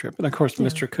particular trip. And of course,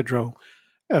 Mr. Kudrow,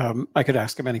 I could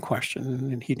ask him any question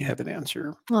and he'd have an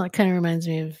answer. Well, it kind of reminds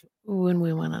me of when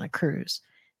we went on a cruise.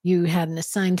 You had an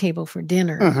assigned table for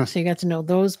dinner, so you got to know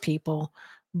those people.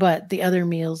 But the other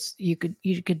meals, you could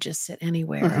just sit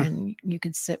anywhere, and you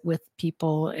could sit with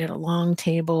people at a long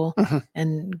table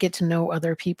and get to know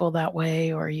other people that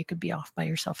way, or you could be off by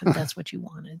yourself if that's what you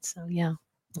wanted. So yeah.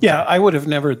 Yeah, I would have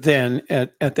never then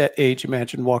at that age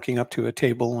imagined walking up to a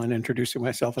table and introducing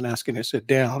myself and asking to sit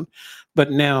down.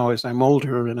 But now, as I'm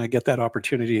older and I get that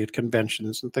opportunity at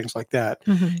conventions and things like that,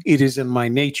 it is in my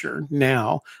nature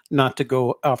now not to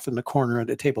go off in the corner at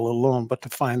a table alone, but to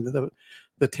find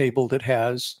the table that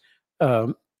has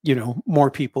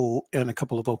more people and a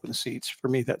couple of open seats. For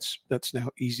me, that's now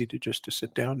easy to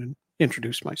sit down and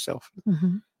introduce myself.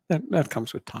 That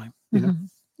comes with time.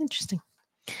 Interesting.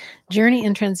 Journey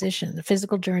and transition. The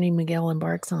physical journey Miguel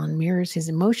embarks on mirrors his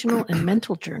emotional and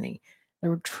mental journey.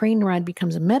 The train ride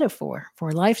becomes a metaphor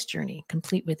for life's journey,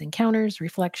 complete with encounters,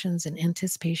 reflections, and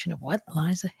anticipation of what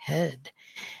lies ahead.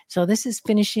 So this is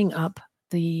finishing up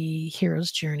the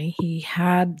hero's journey. He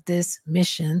had this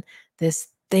mission, this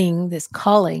thing, this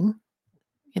calling,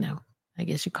 I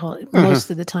guess you call it. Mhm.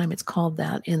 Most of the time, it's called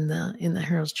that in the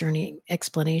hero's journey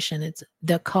explanation. It's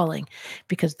the calling,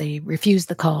 because they refuse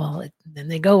the call, then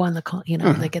they go on the call.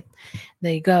 Mhm.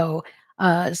 They go.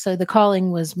 So the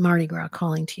calling was Mardi Gras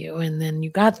calling to you, and then you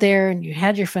got there and you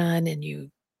had your fun and you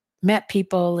met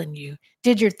people and you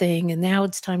did your thing, and now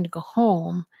it's time to go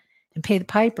home and pay the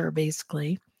piper,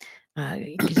 basically.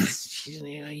 Because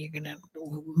you're gonna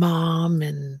mom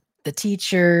and the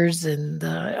teachers and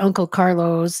the Uncle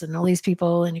Carlos and all these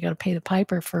people, and you got to pay the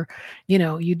piper for,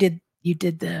 you did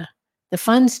the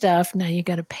fun stuff. Now you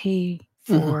got to Pay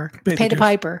the pay the dues.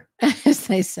 piper, as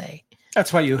they say.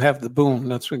 That's why you have the boon.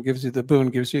 That's what gives you the boon,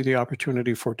 gives you the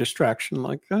opportunity for distraction.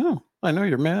 Like, oh, I know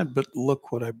you're mad, but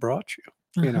look what I brought you.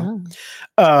 You know.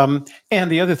 Uh-huh.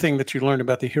 And the other thing that you learn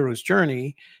about the hero's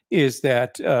journey is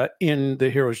that in the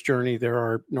hero's journey, there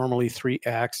are normally 3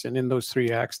 acts. And in those 3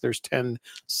 acts, there's 10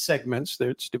 segments.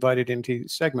 It's divided into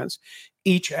segments.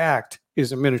 Each act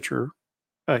is a miniature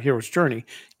hero's journey.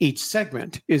 Each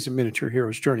segment is a miniature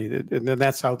hero's journey. And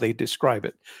that's how they describe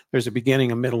it. There's a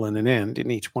beginning, a middle, and an end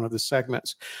in each one of the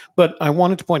segments. But I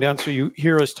wanted to point out, so you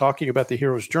hear us talking about the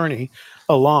hero's journey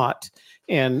a lot.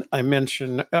 And I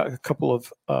mention a couple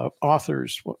of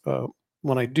authors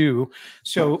when I do.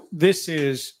 So this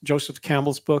is Joseph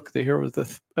Campbell's book, The Hero of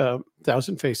the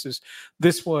Thousand Faces.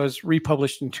 This was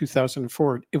republished in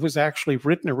 2004. It was actually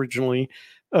written originally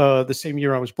the same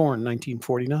year I was born,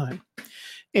 1949.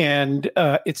 And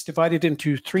it's divided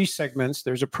into 3 segments.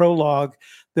 There's a prologue,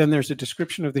 then there's a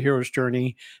description of the hero's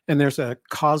journey, and there's a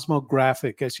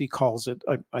cosmographic, as he calls it.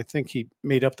 I think he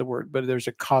made up the word, but there's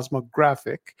a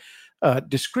cosmographic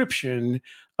description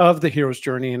of the hero's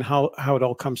journey and how it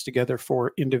all comes together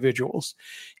for individuals.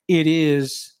 It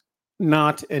is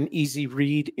not an easy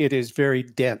read. It is very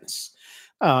dense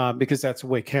because that's the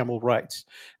way Campbell writes.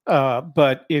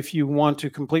 But if you want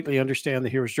to completely understand the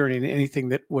hero's journey and anything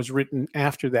that was written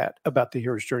after that about the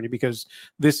hero's journey, because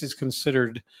this is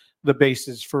considered the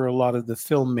basis for a lot of the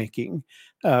filmmaking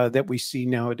that we see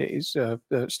nowadays.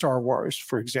 Star Wars,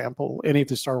 for example, any of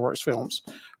the Star Wars films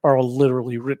are all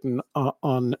literally written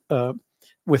on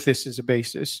with this as a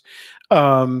basis.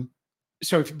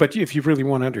 But if you really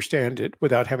want to understand it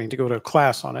without having to go to a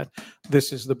class on it,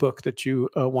 this is the book that you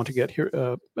want to get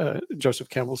here, Joseph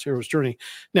Campbell's Hero's Journey.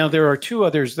 Now, there are 2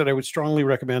 others that I would strongly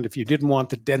recommend if you didn't want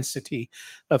the density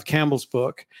of Campbell's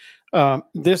book.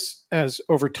 This has,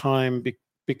 over time,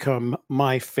 become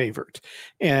my favorite.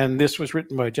 And this was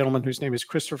written by a gentleman whose name is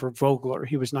Christopher Vogler.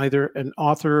 He was neither an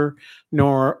author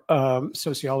nor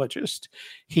sociologist.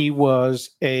 He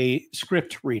was a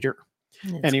script reader.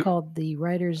 It's called The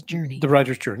Writer's Journey. The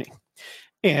Writer's Journey.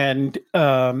 And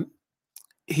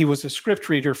he was a script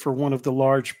reader for one of the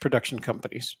large production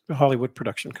companies, the Hollywood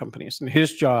production companies. And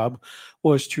his job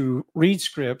was to read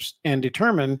scripts and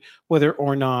determine whether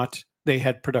or not they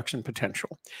had production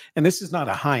potential. And this is not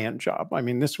a high-end job. I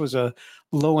mean, this was a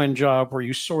low-end job where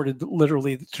you sorted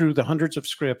literally through the hundreds of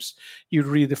scripts. You'd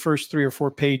read the first 3 or 4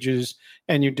 pages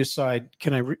and you decide,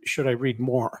 should I read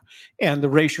more? And the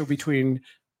ratio between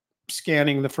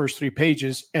scanning the first 3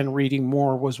 pages and reading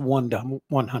more was 1 to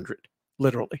 100,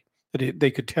 literally.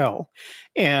 They could tell.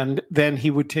 And then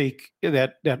he would take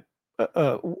that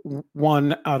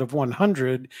 1 out of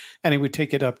 100 and he would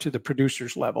take it up to the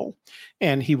producer's level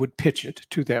and he would pitch it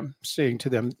to them, saying to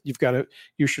them,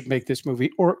 you should make this movie.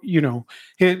 Or,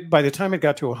 by the time it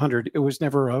got to 100, it was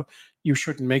never you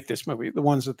shouldn't make this movie. The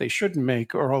ones that they shouldn't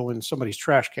make are all in somebody's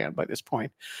trash can by this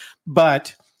point.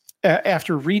 But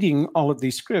after reading all of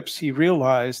these scripts, he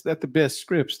realized that the best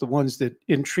scripts, the ones that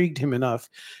intrigued him enough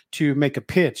to make a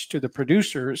pitch to the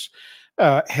producers,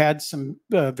 had some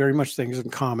very much things in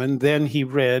common. Then he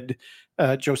read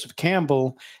Joseph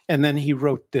Campbell, and then he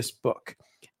wrote this book.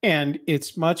 And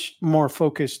it's much more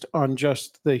focused on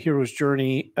just the hero's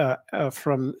journey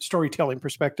from storytelling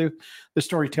perspective, the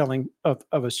storytelling of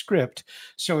a script.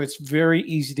 So it's very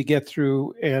easy to get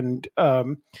through, and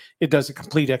it does a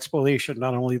complete explanation,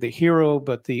 not only the hero,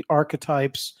 but the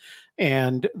archetypes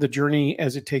and the journey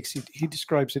as it takes. He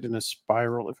describes it in a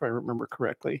spiral, if I remember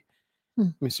correctly.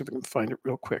 Let me see if I can find it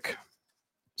real quick.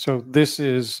 So that's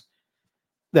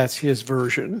his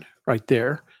version right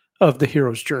there of the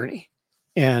hero's journey.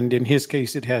 And in his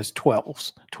case, it has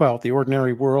 12. The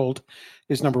ordinary world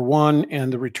is number 1,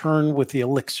 and the return with the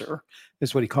elixir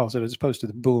is what he calls it, as opposed to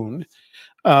the boon.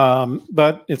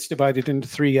 But it's divided into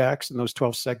 3 acts in those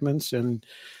 12 segments, and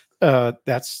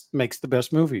that makes the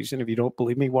best movies. And if you don't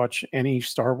believe me, watch any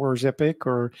Star Wars epic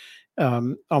or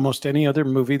almost any other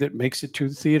movie that makes it to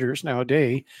the theaters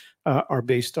nowadays. are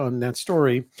based on that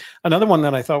story. Another one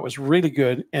that I thought was really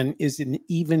good and is an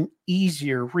even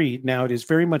easier read. Now, it is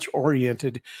very much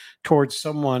oriented towards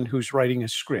someone who's writing a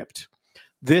script.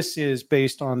 This is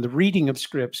based on the reading of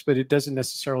scripts, but it doesn't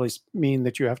necessarily mean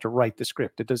that you have to write the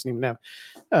script. It doesn't even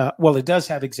have, well, it does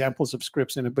have examples of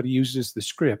scripts in it, but it uses the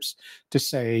scripts to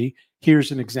say,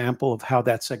 here's an example of how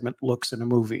that segment looks in a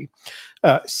movie.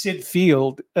 Sid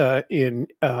Field, in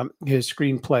his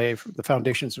screenplay, The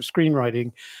Foundations of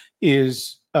Screenwriting,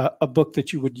 is a book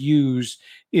that you would use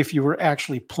if you were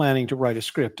actually planning to write a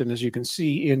script. And as you can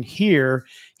see in here,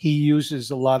 he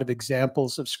uses a lot of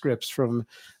examples of scripts from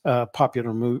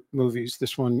popular movies.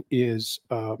 This one is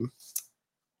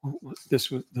this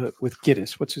with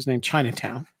Gittes. What's his name?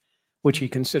 Chinatown, which he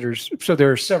considers. So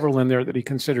there are several in there that he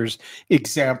considers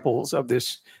examples of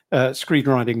this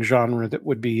screenwriting genre that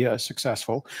would be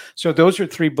successful. So those are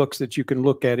 3 books that you can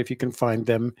look at if you can find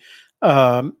them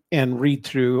and read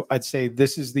through. I'd say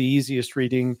this is the easiest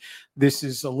reading. This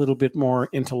is a little bit more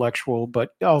intellectual,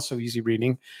 but also easy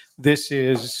reading. This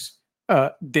is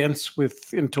dense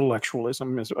with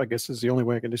intellectualism, I guess is the only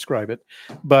way I can describe it.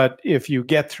 But if you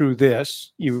get through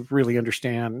this, you really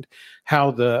understand how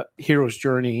the hero's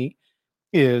journey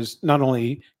is not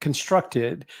only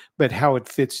constructed, but how it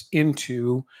fits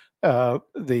into our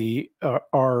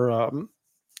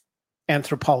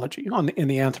anthropology, in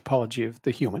the anthropology of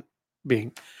the human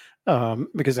being,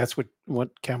 because that's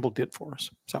what Campbell did for us.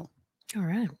 So, all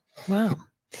right, wow.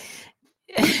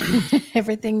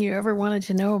 Everything you ever wanted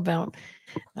to know about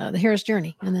the hero's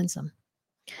journey, and then some.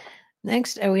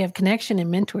 Next, we have connection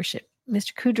and mentorship.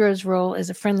 Mr. Kudrow's role as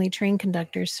a friendly train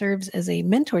conductor serves as a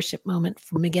mentorship moment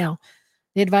for Miguel.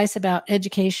 The advice about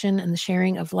education and the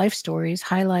sharing of life stories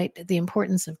highlight the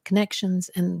importance of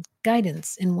connections and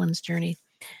guidance in one's journey.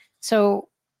 So,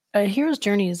 a hero's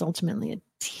journey is ultimately a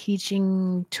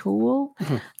teaching tool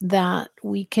that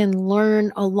we can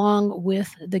learn along with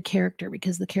the character,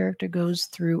 because the character goes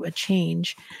through a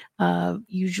change,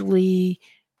 usually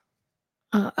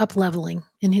up leveling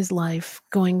in his life,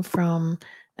 going from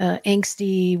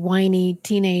angsty, whiny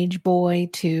teenage boy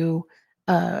to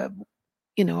a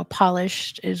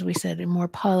polished, as we said, a more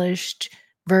polished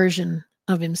version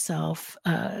of himself,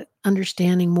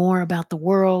 understanding more about the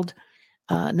world,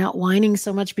 not whining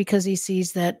so much because he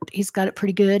sees that he's got it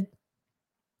pretty good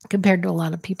compared to a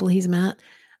lot of people he's met.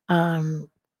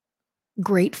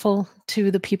 Grateful to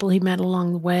the people he met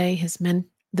along the way,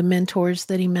 the mentors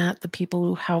that he met, the people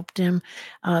who helped him,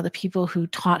 the people who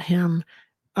taught him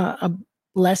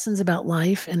lessons about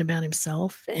life and about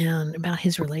himself and about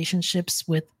his relationships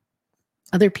with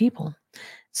other people.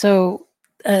 So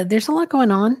there's a lot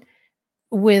going on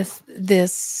with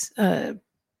this.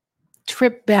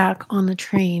 Trip back on the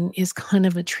train is kind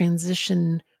of a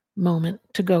transition moment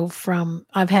to go from,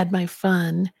 I've had my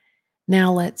fun,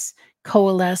 now let's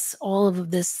coalesce all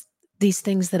of these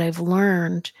things that I've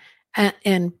learned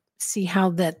and see how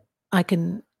that I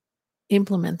can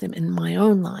implement them in my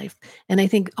own life. And I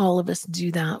think all of us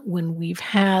do that when we've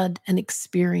had an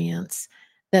experience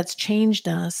that's changed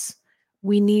us.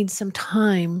 We need some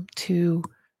time to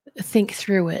think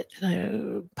through it,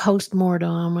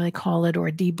 post-mortem, they call it, or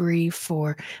a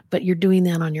debrief, but you're doing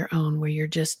that on your own, where you're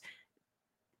just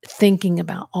thinking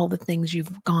about all the things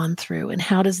you've gone through and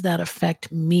how does that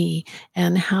affect me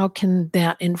and how can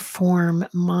that inform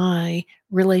my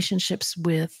relationships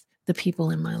with the people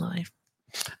in my life.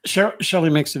 Shelley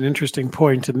makes an interesting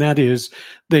point, and that is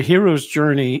the hero's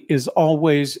journey is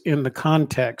always in the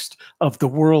context of the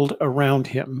world around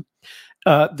him.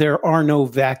 There are no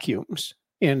vacuums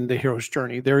in the hero's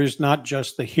journey. There is not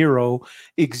just the hero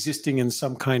existing in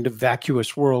some kind of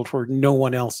vacuous world where no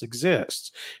one else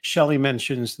exists. Shelley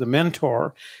mentions the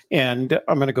mentor, and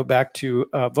I'm going to go back to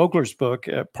Vogler's book,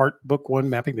 book 1,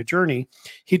 Mapping the Journey.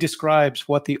 He describes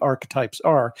what the archetypes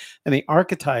are, and the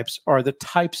archetypes are the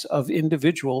types of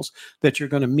individuals that you're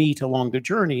going to meet along the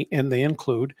journey, and they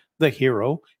include the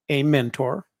hero, a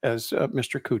mentor, as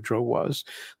Mr. Kudrow was,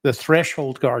 the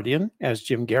threshold guardian, as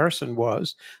Jim Garrison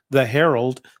was, the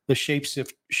herald, the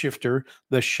shapeshifter,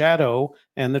 the shadow,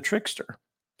 and the trickster.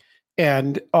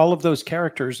 And all of those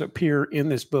characters appear in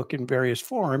this book in various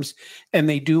forms, and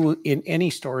they do in any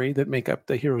story that make up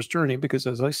the hero's journey, because,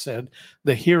 as I said,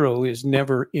 the hero is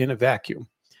never in a vacuum.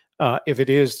 If it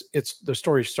is, the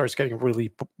story starts getting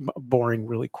really boring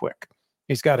really quick.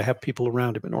 He's got to have people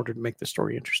around him in order to make the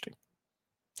story interesting.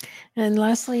 And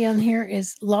lastly on here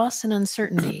is loss and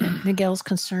uncertainty. Miguel's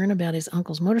concern about his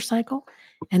uncle's motorcycle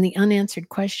and the unanswered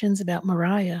questions about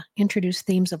Mariah introduce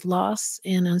themes of loss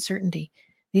and uncertainty.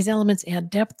 These elements add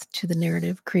depth to the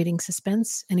narrative, creating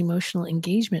suspense and emotional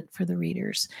engagement for the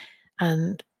readers.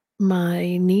 And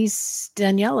my niece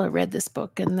Daniela read this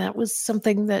book, and that was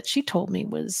something that she told me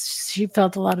was she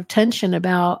felt a lot of tension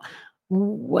about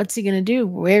what's he going to do?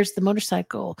 Where's the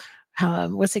motorcycle?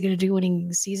 What's he going to do when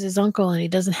he sees his uncle and he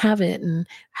doesn't have it? And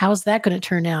how's that going to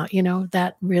turn out?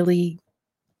 That really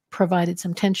provided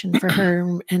some tension for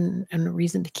her and a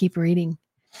reason to keep reading.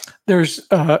 There's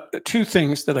two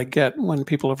things that I get when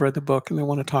people have read the book and they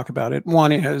want to talk about it.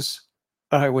 One is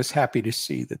I was happy to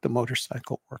see that the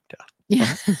motorcycle worked out.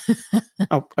 Yeah.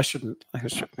 Oh, I shouldn't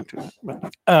do that.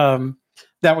 But,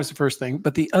 that was the first thing.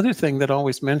 But the other thing that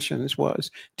always mentions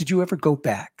was, did you ever go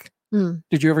back?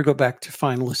 Did you ever go back to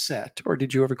find Lisette, or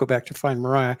did you ever go back to find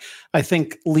Mariah? I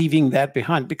think leaving that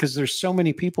behind, because there's so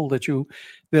many people that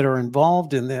are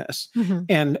involved in this.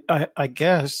 And I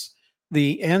guess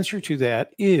the answer to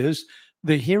that is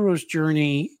the hero's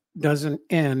journey doesn't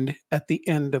end at the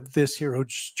end of this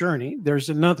hero's journey. There's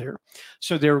another.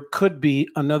 So there could be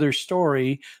another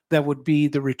story that would be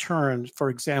the return. For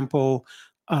example,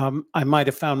 I might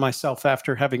have found myself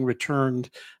after having returned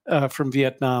from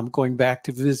Vietnam going back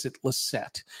to visit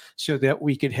Lisette so that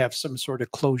we could have some sort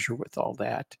of closure with all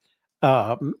that.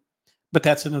 But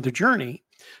that's another journey.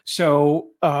 So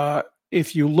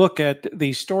if you look at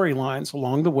these storylines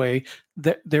along the way,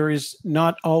 there is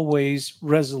not always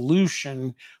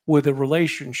resolution with the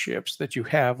relationships that you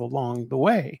have along the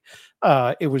way.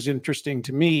 It was interesting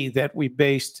to me that we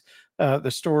based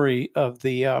the story of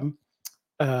the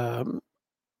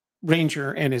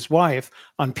Ranger and his wife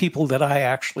on people that I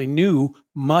actually knew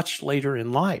much later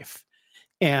in life.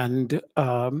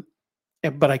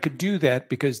 But I could do that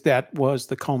because that was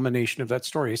the culmination of that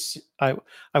story.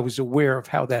 I was aware of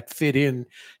how that fit in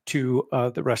to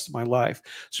the rest of my life.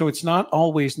 So it's not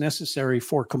always necessary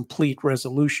for complete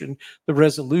resolution. The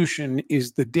resolution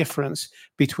is the difference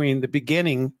between the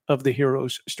beginning of the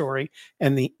hero's story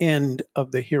and the end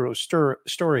of the hero's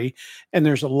story. And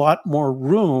there's a lot more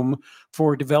room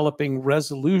for developing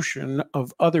resolution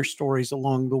of other stories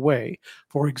along the way.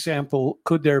 For example,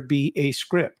 could there be a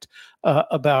script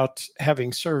about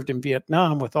having served in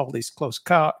Vietnam with all these close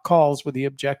calls with the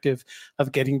objective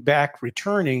of getting back,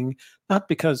 returning, not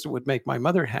because it would make my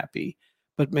mother happy,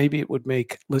 but maybe it would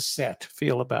make Lisette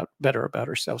feel better about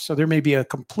herself. So there may be a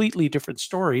completely different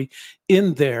story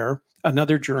in there,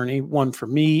 another journey, one for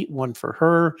me, one for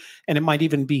her, and it might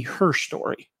even be her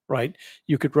story, right?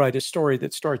 You could write a story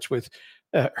that starts with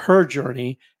her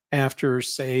journey after,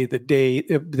 say, the day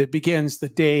that begins the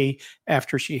day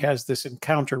after she has this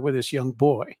encounter with this young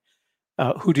boy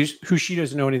who she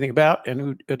doesn't know anything about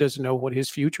and who doesn't know what his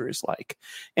future is like.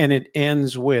 And it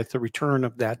ends with the return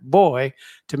of that boy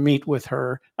to meet with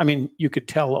her. I mean, you could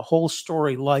tell a whole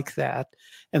story like that.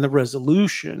 And the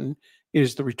resolution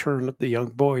is the return of the young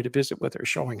boy to visit with her,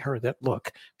 showing her that,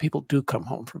 look, people do come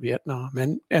home from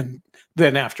Vietnam. And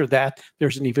then after that,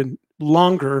 there's an even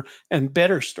longer and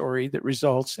better story that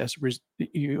results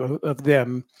of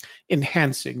them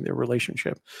enhancing their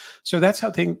relationship. So that's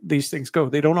how these things go.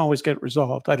 They don't always get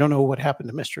resolved. I don't know what happened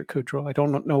to Mr. Kudrow. I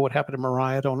don't know what happened to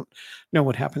Mariah. I don't know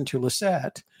what happened to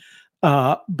Lisette.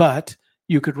 But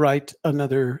you could write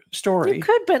another story. You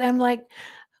could, but I'm like,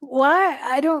 why?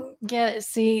 I don't get it.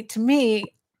 See, to me,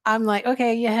 I'm like,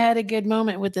 okay, you had a good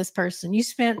moment with this person. You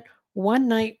spent one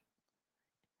night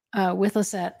with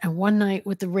Lisette and one night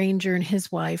with the Ranger and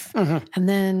his wife, and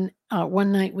then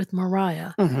one night with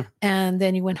Mariah, and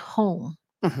then you went home.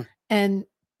 And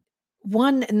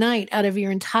one night out of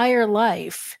your entire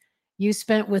life you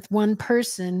spent with one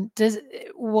person,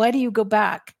 why do you go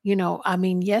back? I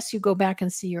mean, yes, you go back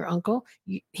and see your uncle.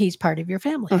 He's part of your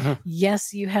family.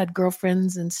 Yes, you had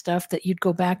girlfriends and stuff that you'd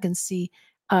go back and see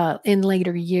in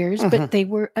later years, but they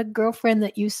were a girlfriend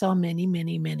that you saw many,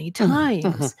 many, many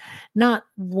times, not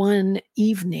one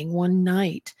evening, one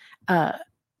night.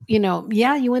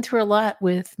 Yeah, you went through a lot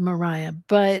with Mariah,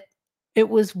 but it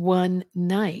was one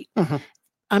night.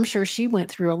 I'm sure she went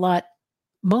through a lot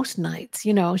most nights.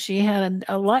 She had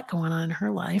a lot going on in her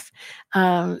life.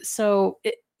 So,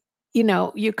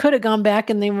 you could have gone back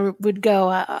and they would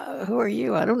go, who are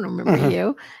you? I don't remember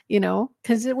you,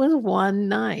 because it was one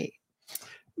night.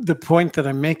 The point that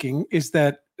I'm making is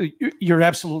that you're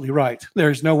absolutely right.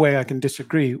 There's no way I can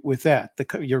disagree with that.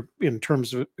 You're, in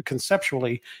terms of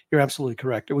conceptually, you're absolutely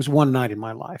correct. It was one night in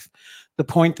my life. The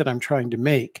point that I'm trying to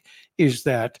make is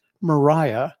that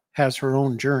Mariah has her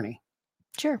own journey.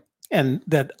 Sure. And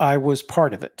that I was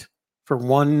part of it for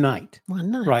one night. One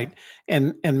night. Right.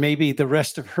 And maybe the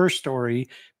rest of her story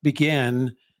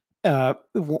began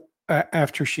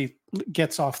after she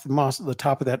gets off the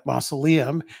top of that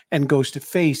mausoleum and goes to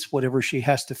face whatever she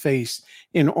has to face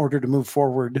in order to move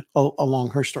forward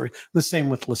along her story. The same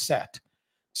with Lisette.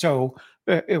 So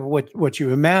what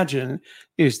you imagine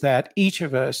is that each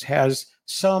of us has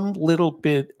some little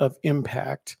bit of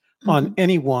impact on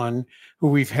anyone who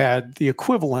we've had the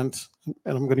equivalent,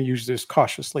 and I'm going to use this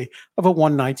cautiously, of a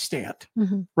one night stand.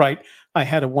 Right? I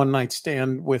had a one night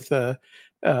stand with the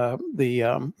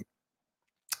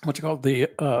what you call the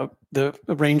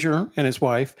ranger and his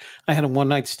wife. I had a one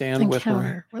night stand with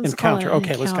Mariah. Encounter.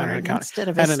 Okay, let's count an encounter. Instead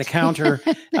of I had an encounter.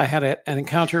 I had an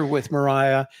encounter with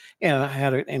Mariah, and I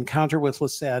had an encounter with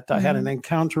Lisette. I had an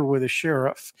encounter with a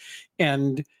sheriff,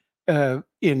 and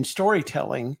in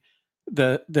storytelling,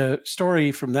 the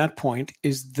story from that point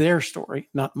is their story,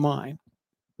 not mine.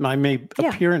 I may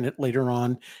appear in it later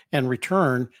on and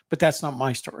return, but that's not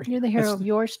my story. You're the hero of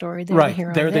your story. They're right. The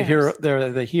hero they're of the hero. theirs.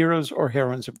 They're the heroes or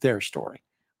heroines of their story.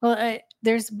 Well,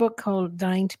 there's a book called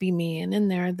Dying to Be Me. And in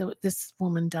there, this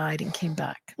woman died and came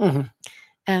back.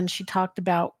 And she talked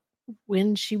about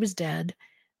when she was dead,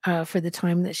 for the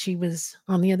time that she was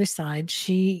on the other side,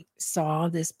 she saw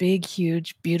this big,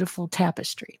 huge, beautiful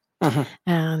tapestry.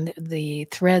 And the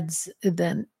threads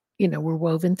then, were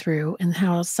woven through, and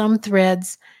how some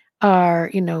threads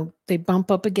are, they bump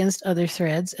up against other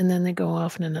threads and then they go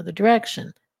off in another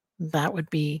direction. That would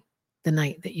be the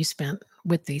night that you spent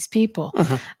with these people.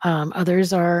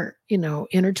 Others are,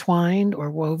 intertwined or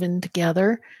woven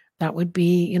together. That would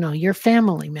be, your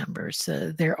family members.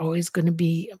 They're always going to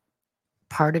be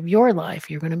part of your life.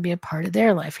 You're going to be a part of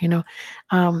their life,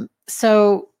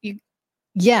 So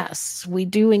yes, we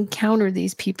do encounter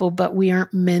these people, but we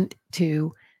aren't meant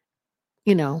to,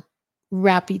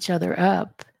 wrap each other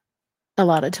up. A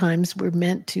lot of times we're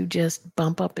meant to just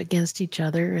bump up against each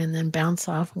other and then bounce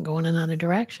off and go in another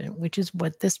direction, which is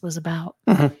what this was about.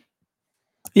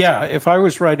 Yeah, if I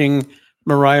was writing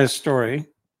Mariah's story,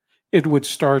 it would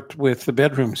start with the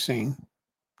bedroom scene,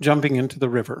 jumping into the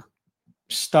river,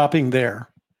 stopping there,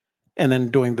 and then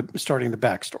starting the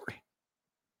backstory.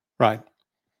 Right.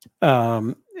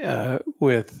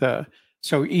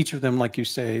 So each of them, like you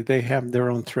say, they have their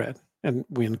own thread, and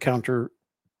we encounter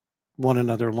one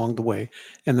another along the way,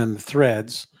 and then the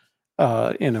threads,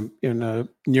 in a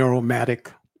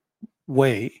neuromatic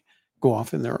way, go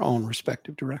off in their own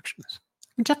respective directions.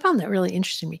 Which I found that really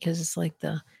interesting, because it's like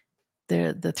the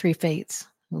three fates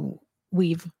who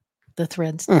weave the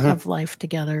threads of life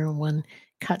together, and one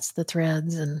cuts the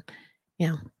threads, and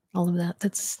all of that.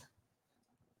 That's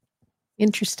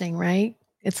interesting, right?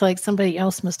 It's like somebody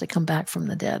else must have come back from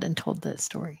the dead and told that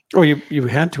story. Oh, you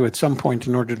had to at some point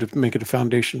in order to make it a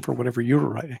foundation for whatever you were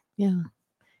writing. Yeah.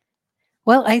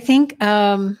 Well, I think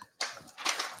we're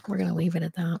going to leave it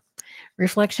at that.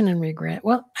 Reflection and regret.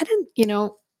 Well, I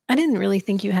didn't really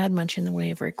think you had much in the way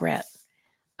of regret,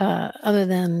 other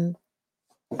than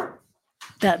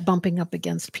that bumping up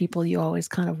against people. You always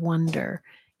kind of wonder,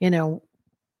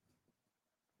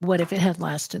 what if it had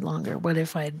lasted longer? What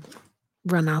if I'd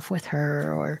run off with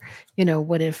her? Or,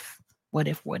 what if?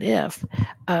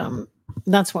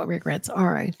 That's what regrets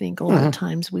are. I think a lot of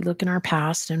times we look in our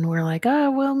past and we're like,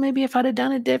 oh, well, maybe if I'd have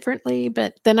done it differently.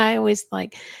 But then I was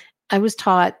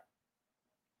taught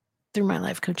through my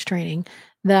life coach training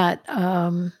that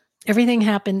everything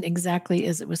happened exactly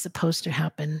as it was supposed to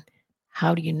happen.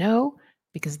 How do you know?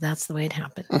 Because that's the way it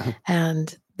happened.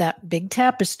 And that big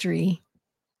tapestry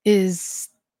is,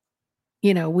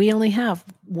 we only have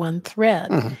one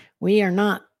thread. We are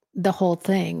not the whole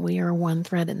thing. We are one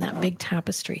thread in that big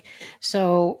tapestry.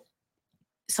 So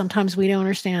sometimes we don't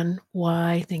understand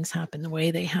why things happen the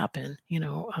way they happen.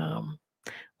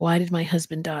 Why did my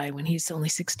husband die when he's only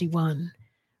 61?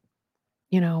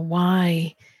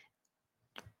 Why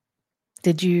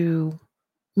did you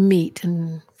meet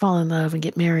and fall in love and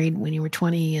get married when you were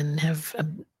 20 and have a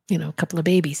couple of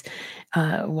babies?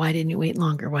 Why didn't you wait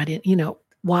longer? Why didn't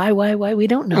why we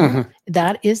don't know.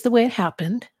 That is the way it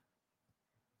happened,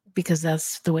 because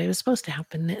that's the way it was supposed to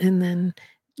happen. And then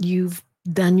you've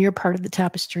done your part of the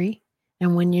tapestry,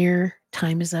 and when your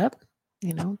time is up,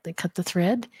 they cut the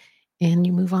thread and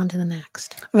you move on to the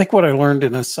next. I think what I learned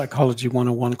in a Psychology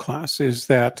 101 class is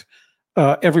that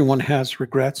everyone has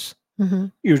regrets.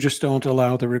 You just don't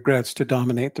allow the regrets to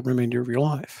dominate the remainder of your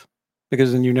life,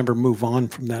 because then you never move on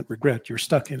from that regret. You're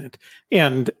stuck in it.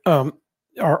 And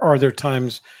are there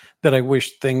times that I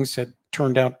wish things had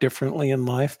turned out differently in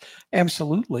life?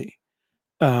 Absolutely.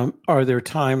 Are there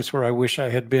times where I wish I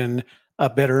had been a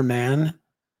better man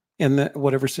in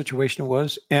whatever situation it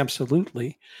was?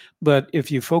 Absolutely. But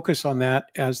if you focus on that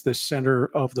as the center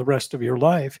of the rest of your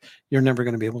life, you're never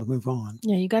going to be able to move on.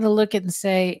 Yeah, you got to look at it and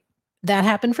say, that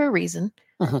happened for a reason.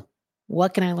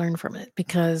 What can I learn from it?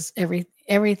 Because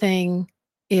everything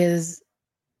is,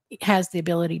 has the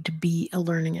ability to be a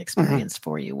learning experience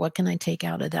for you? What can I take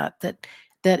out of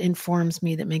that informs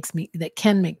me, that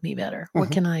can make me better?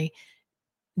 What can I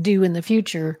do in the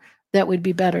future that would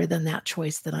be better than that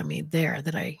choice that I made there,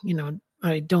 that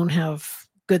I don't have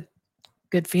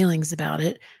good feelings about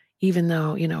it, even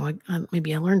though,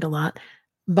 maybe I learned a lot,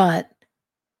 but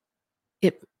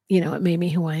it made me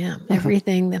who I am.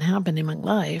 Everything that happened in my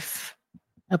life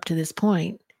up to this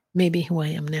point made me who I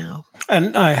am now.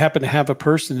 And I happen to have a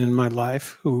person in my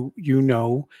life who,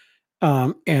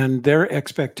 and their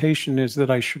expectation is that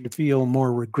I should feel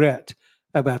more regret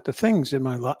about the things in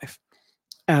my life.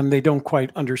 And they don't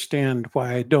quite understand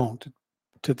why I don't.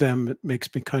 To them, it makes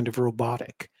me kind of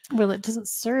robotic. Well, it doesn't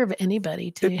serve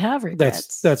anybody to have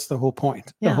regrets. That's the whole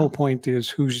point. Yeah. The whole point is,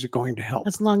 who's it going to help?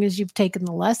 As long as you've taken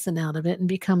the lesson out of it and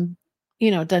become,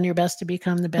 done your best to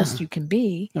become the best you can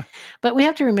be. Yeah. But we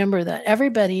have to remember that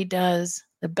everybody does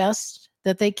the best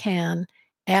that they can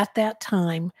at that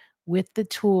time with the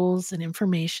tools and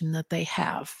information that they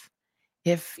have.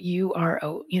 If you are,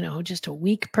 just a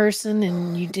weak person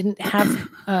and you didn't have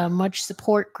much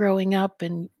support growing up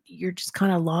and you're just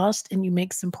kind of lost and you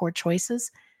make some poor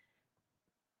choices,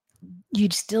 you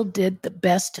still did the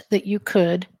best that you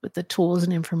could with the tools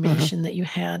and information that you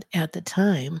had at the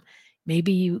time.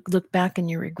 Maybe you look back and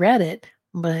you regret it,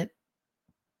 but,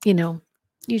 you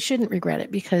shouldn't regret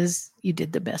it because you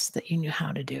did the best that you knew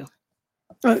how to do.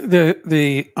 I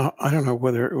don't know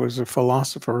whether it was a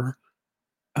philosopher,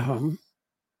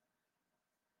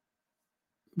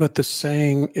 but the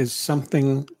saying is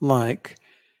something like,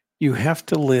 you have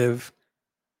to live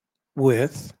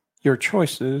with your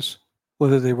choices,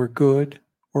 whether they were good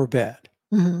or bad.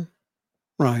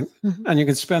 Right. And you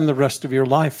can spend the rest of your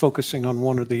life focusing on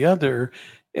one or the other.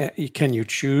 Can you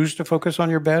choose to focus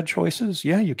on your bad choices?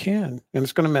 Yeah, you can. And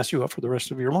it's going to mess you up for the rest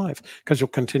of your life because you'll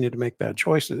continue to make bad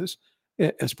choices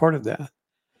as part of that.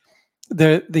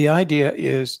 The idea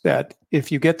is that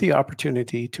if you get the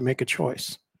opportunity to make a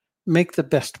choice, make the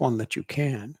best one that you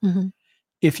can.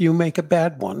 If you make a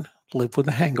bad one, live with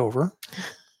a hangover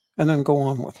and then go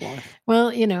on with life. Well,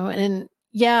 and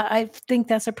yeah, I think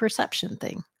that's a perception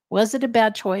thing. Was it a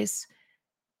bad choice,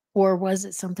 or was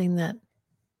it something that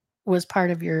was part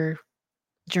of your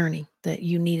journey that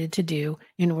you needed to do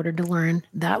in order to learn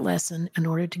that lesson, in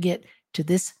order to get to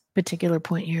this particular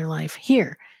point in your life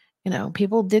here?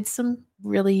 People did some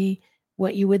really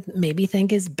what you would maybe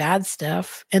think is bad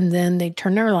stuff, and then they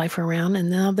turn their life around and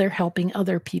now they're helping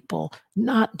other people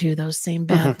not do those same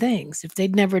bad things. If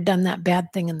they'd never done that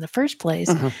bad thing in the first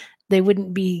place, they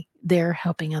wouldn't be there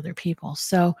helping other people.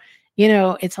 So,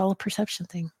 it's all a perception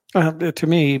thing. To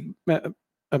me, a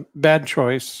bad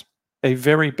choice, a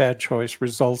very bad choice,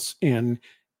 results in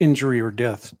injury or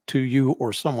death to you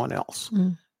or someone else.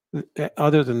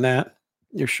 Other than that,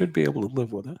 you should be able to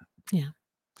live with it. Yeah.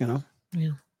 Yeah.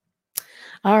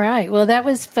 All right. Well, that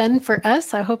was fun for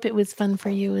us. I hope it was fun for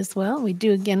you as well. We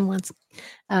do again want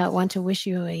to wish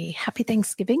you a happy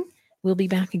Thanksgiving. We'll be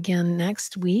back again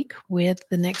next week with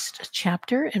the next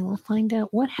chapter, and we'll find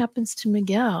out what happens to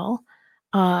Miguel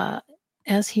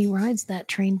as he rides that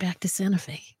train back to Santa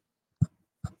Fe.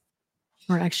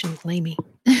 Or actually, Lamy.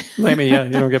 Lamy, yeah,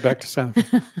 you don't get back to Santa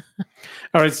Fe.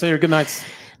 All right, say your good nights.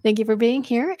 Thank you for being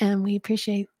here, and we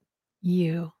appreciate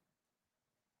you.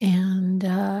 And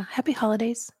happy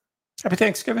holidays. Happy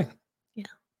Thanksgiving. Yeah.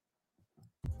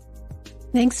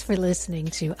 Thanks for listening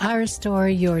to Our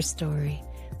Story, Your Story.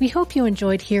 We hope you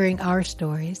enjoyed hearing our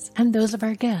stories and those of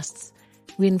our guests.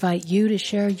 We invite you to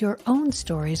share your own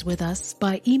stories with us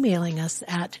by emailing us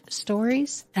at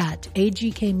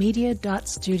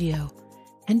stories@agkmedia.studio.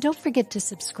 And don't forget to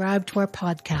subscribe to our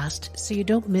podcast so you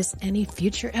don't miss any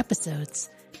future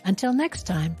episodes. Until next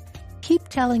time, keep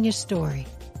telling your story,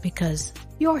 because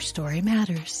your story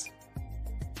matters.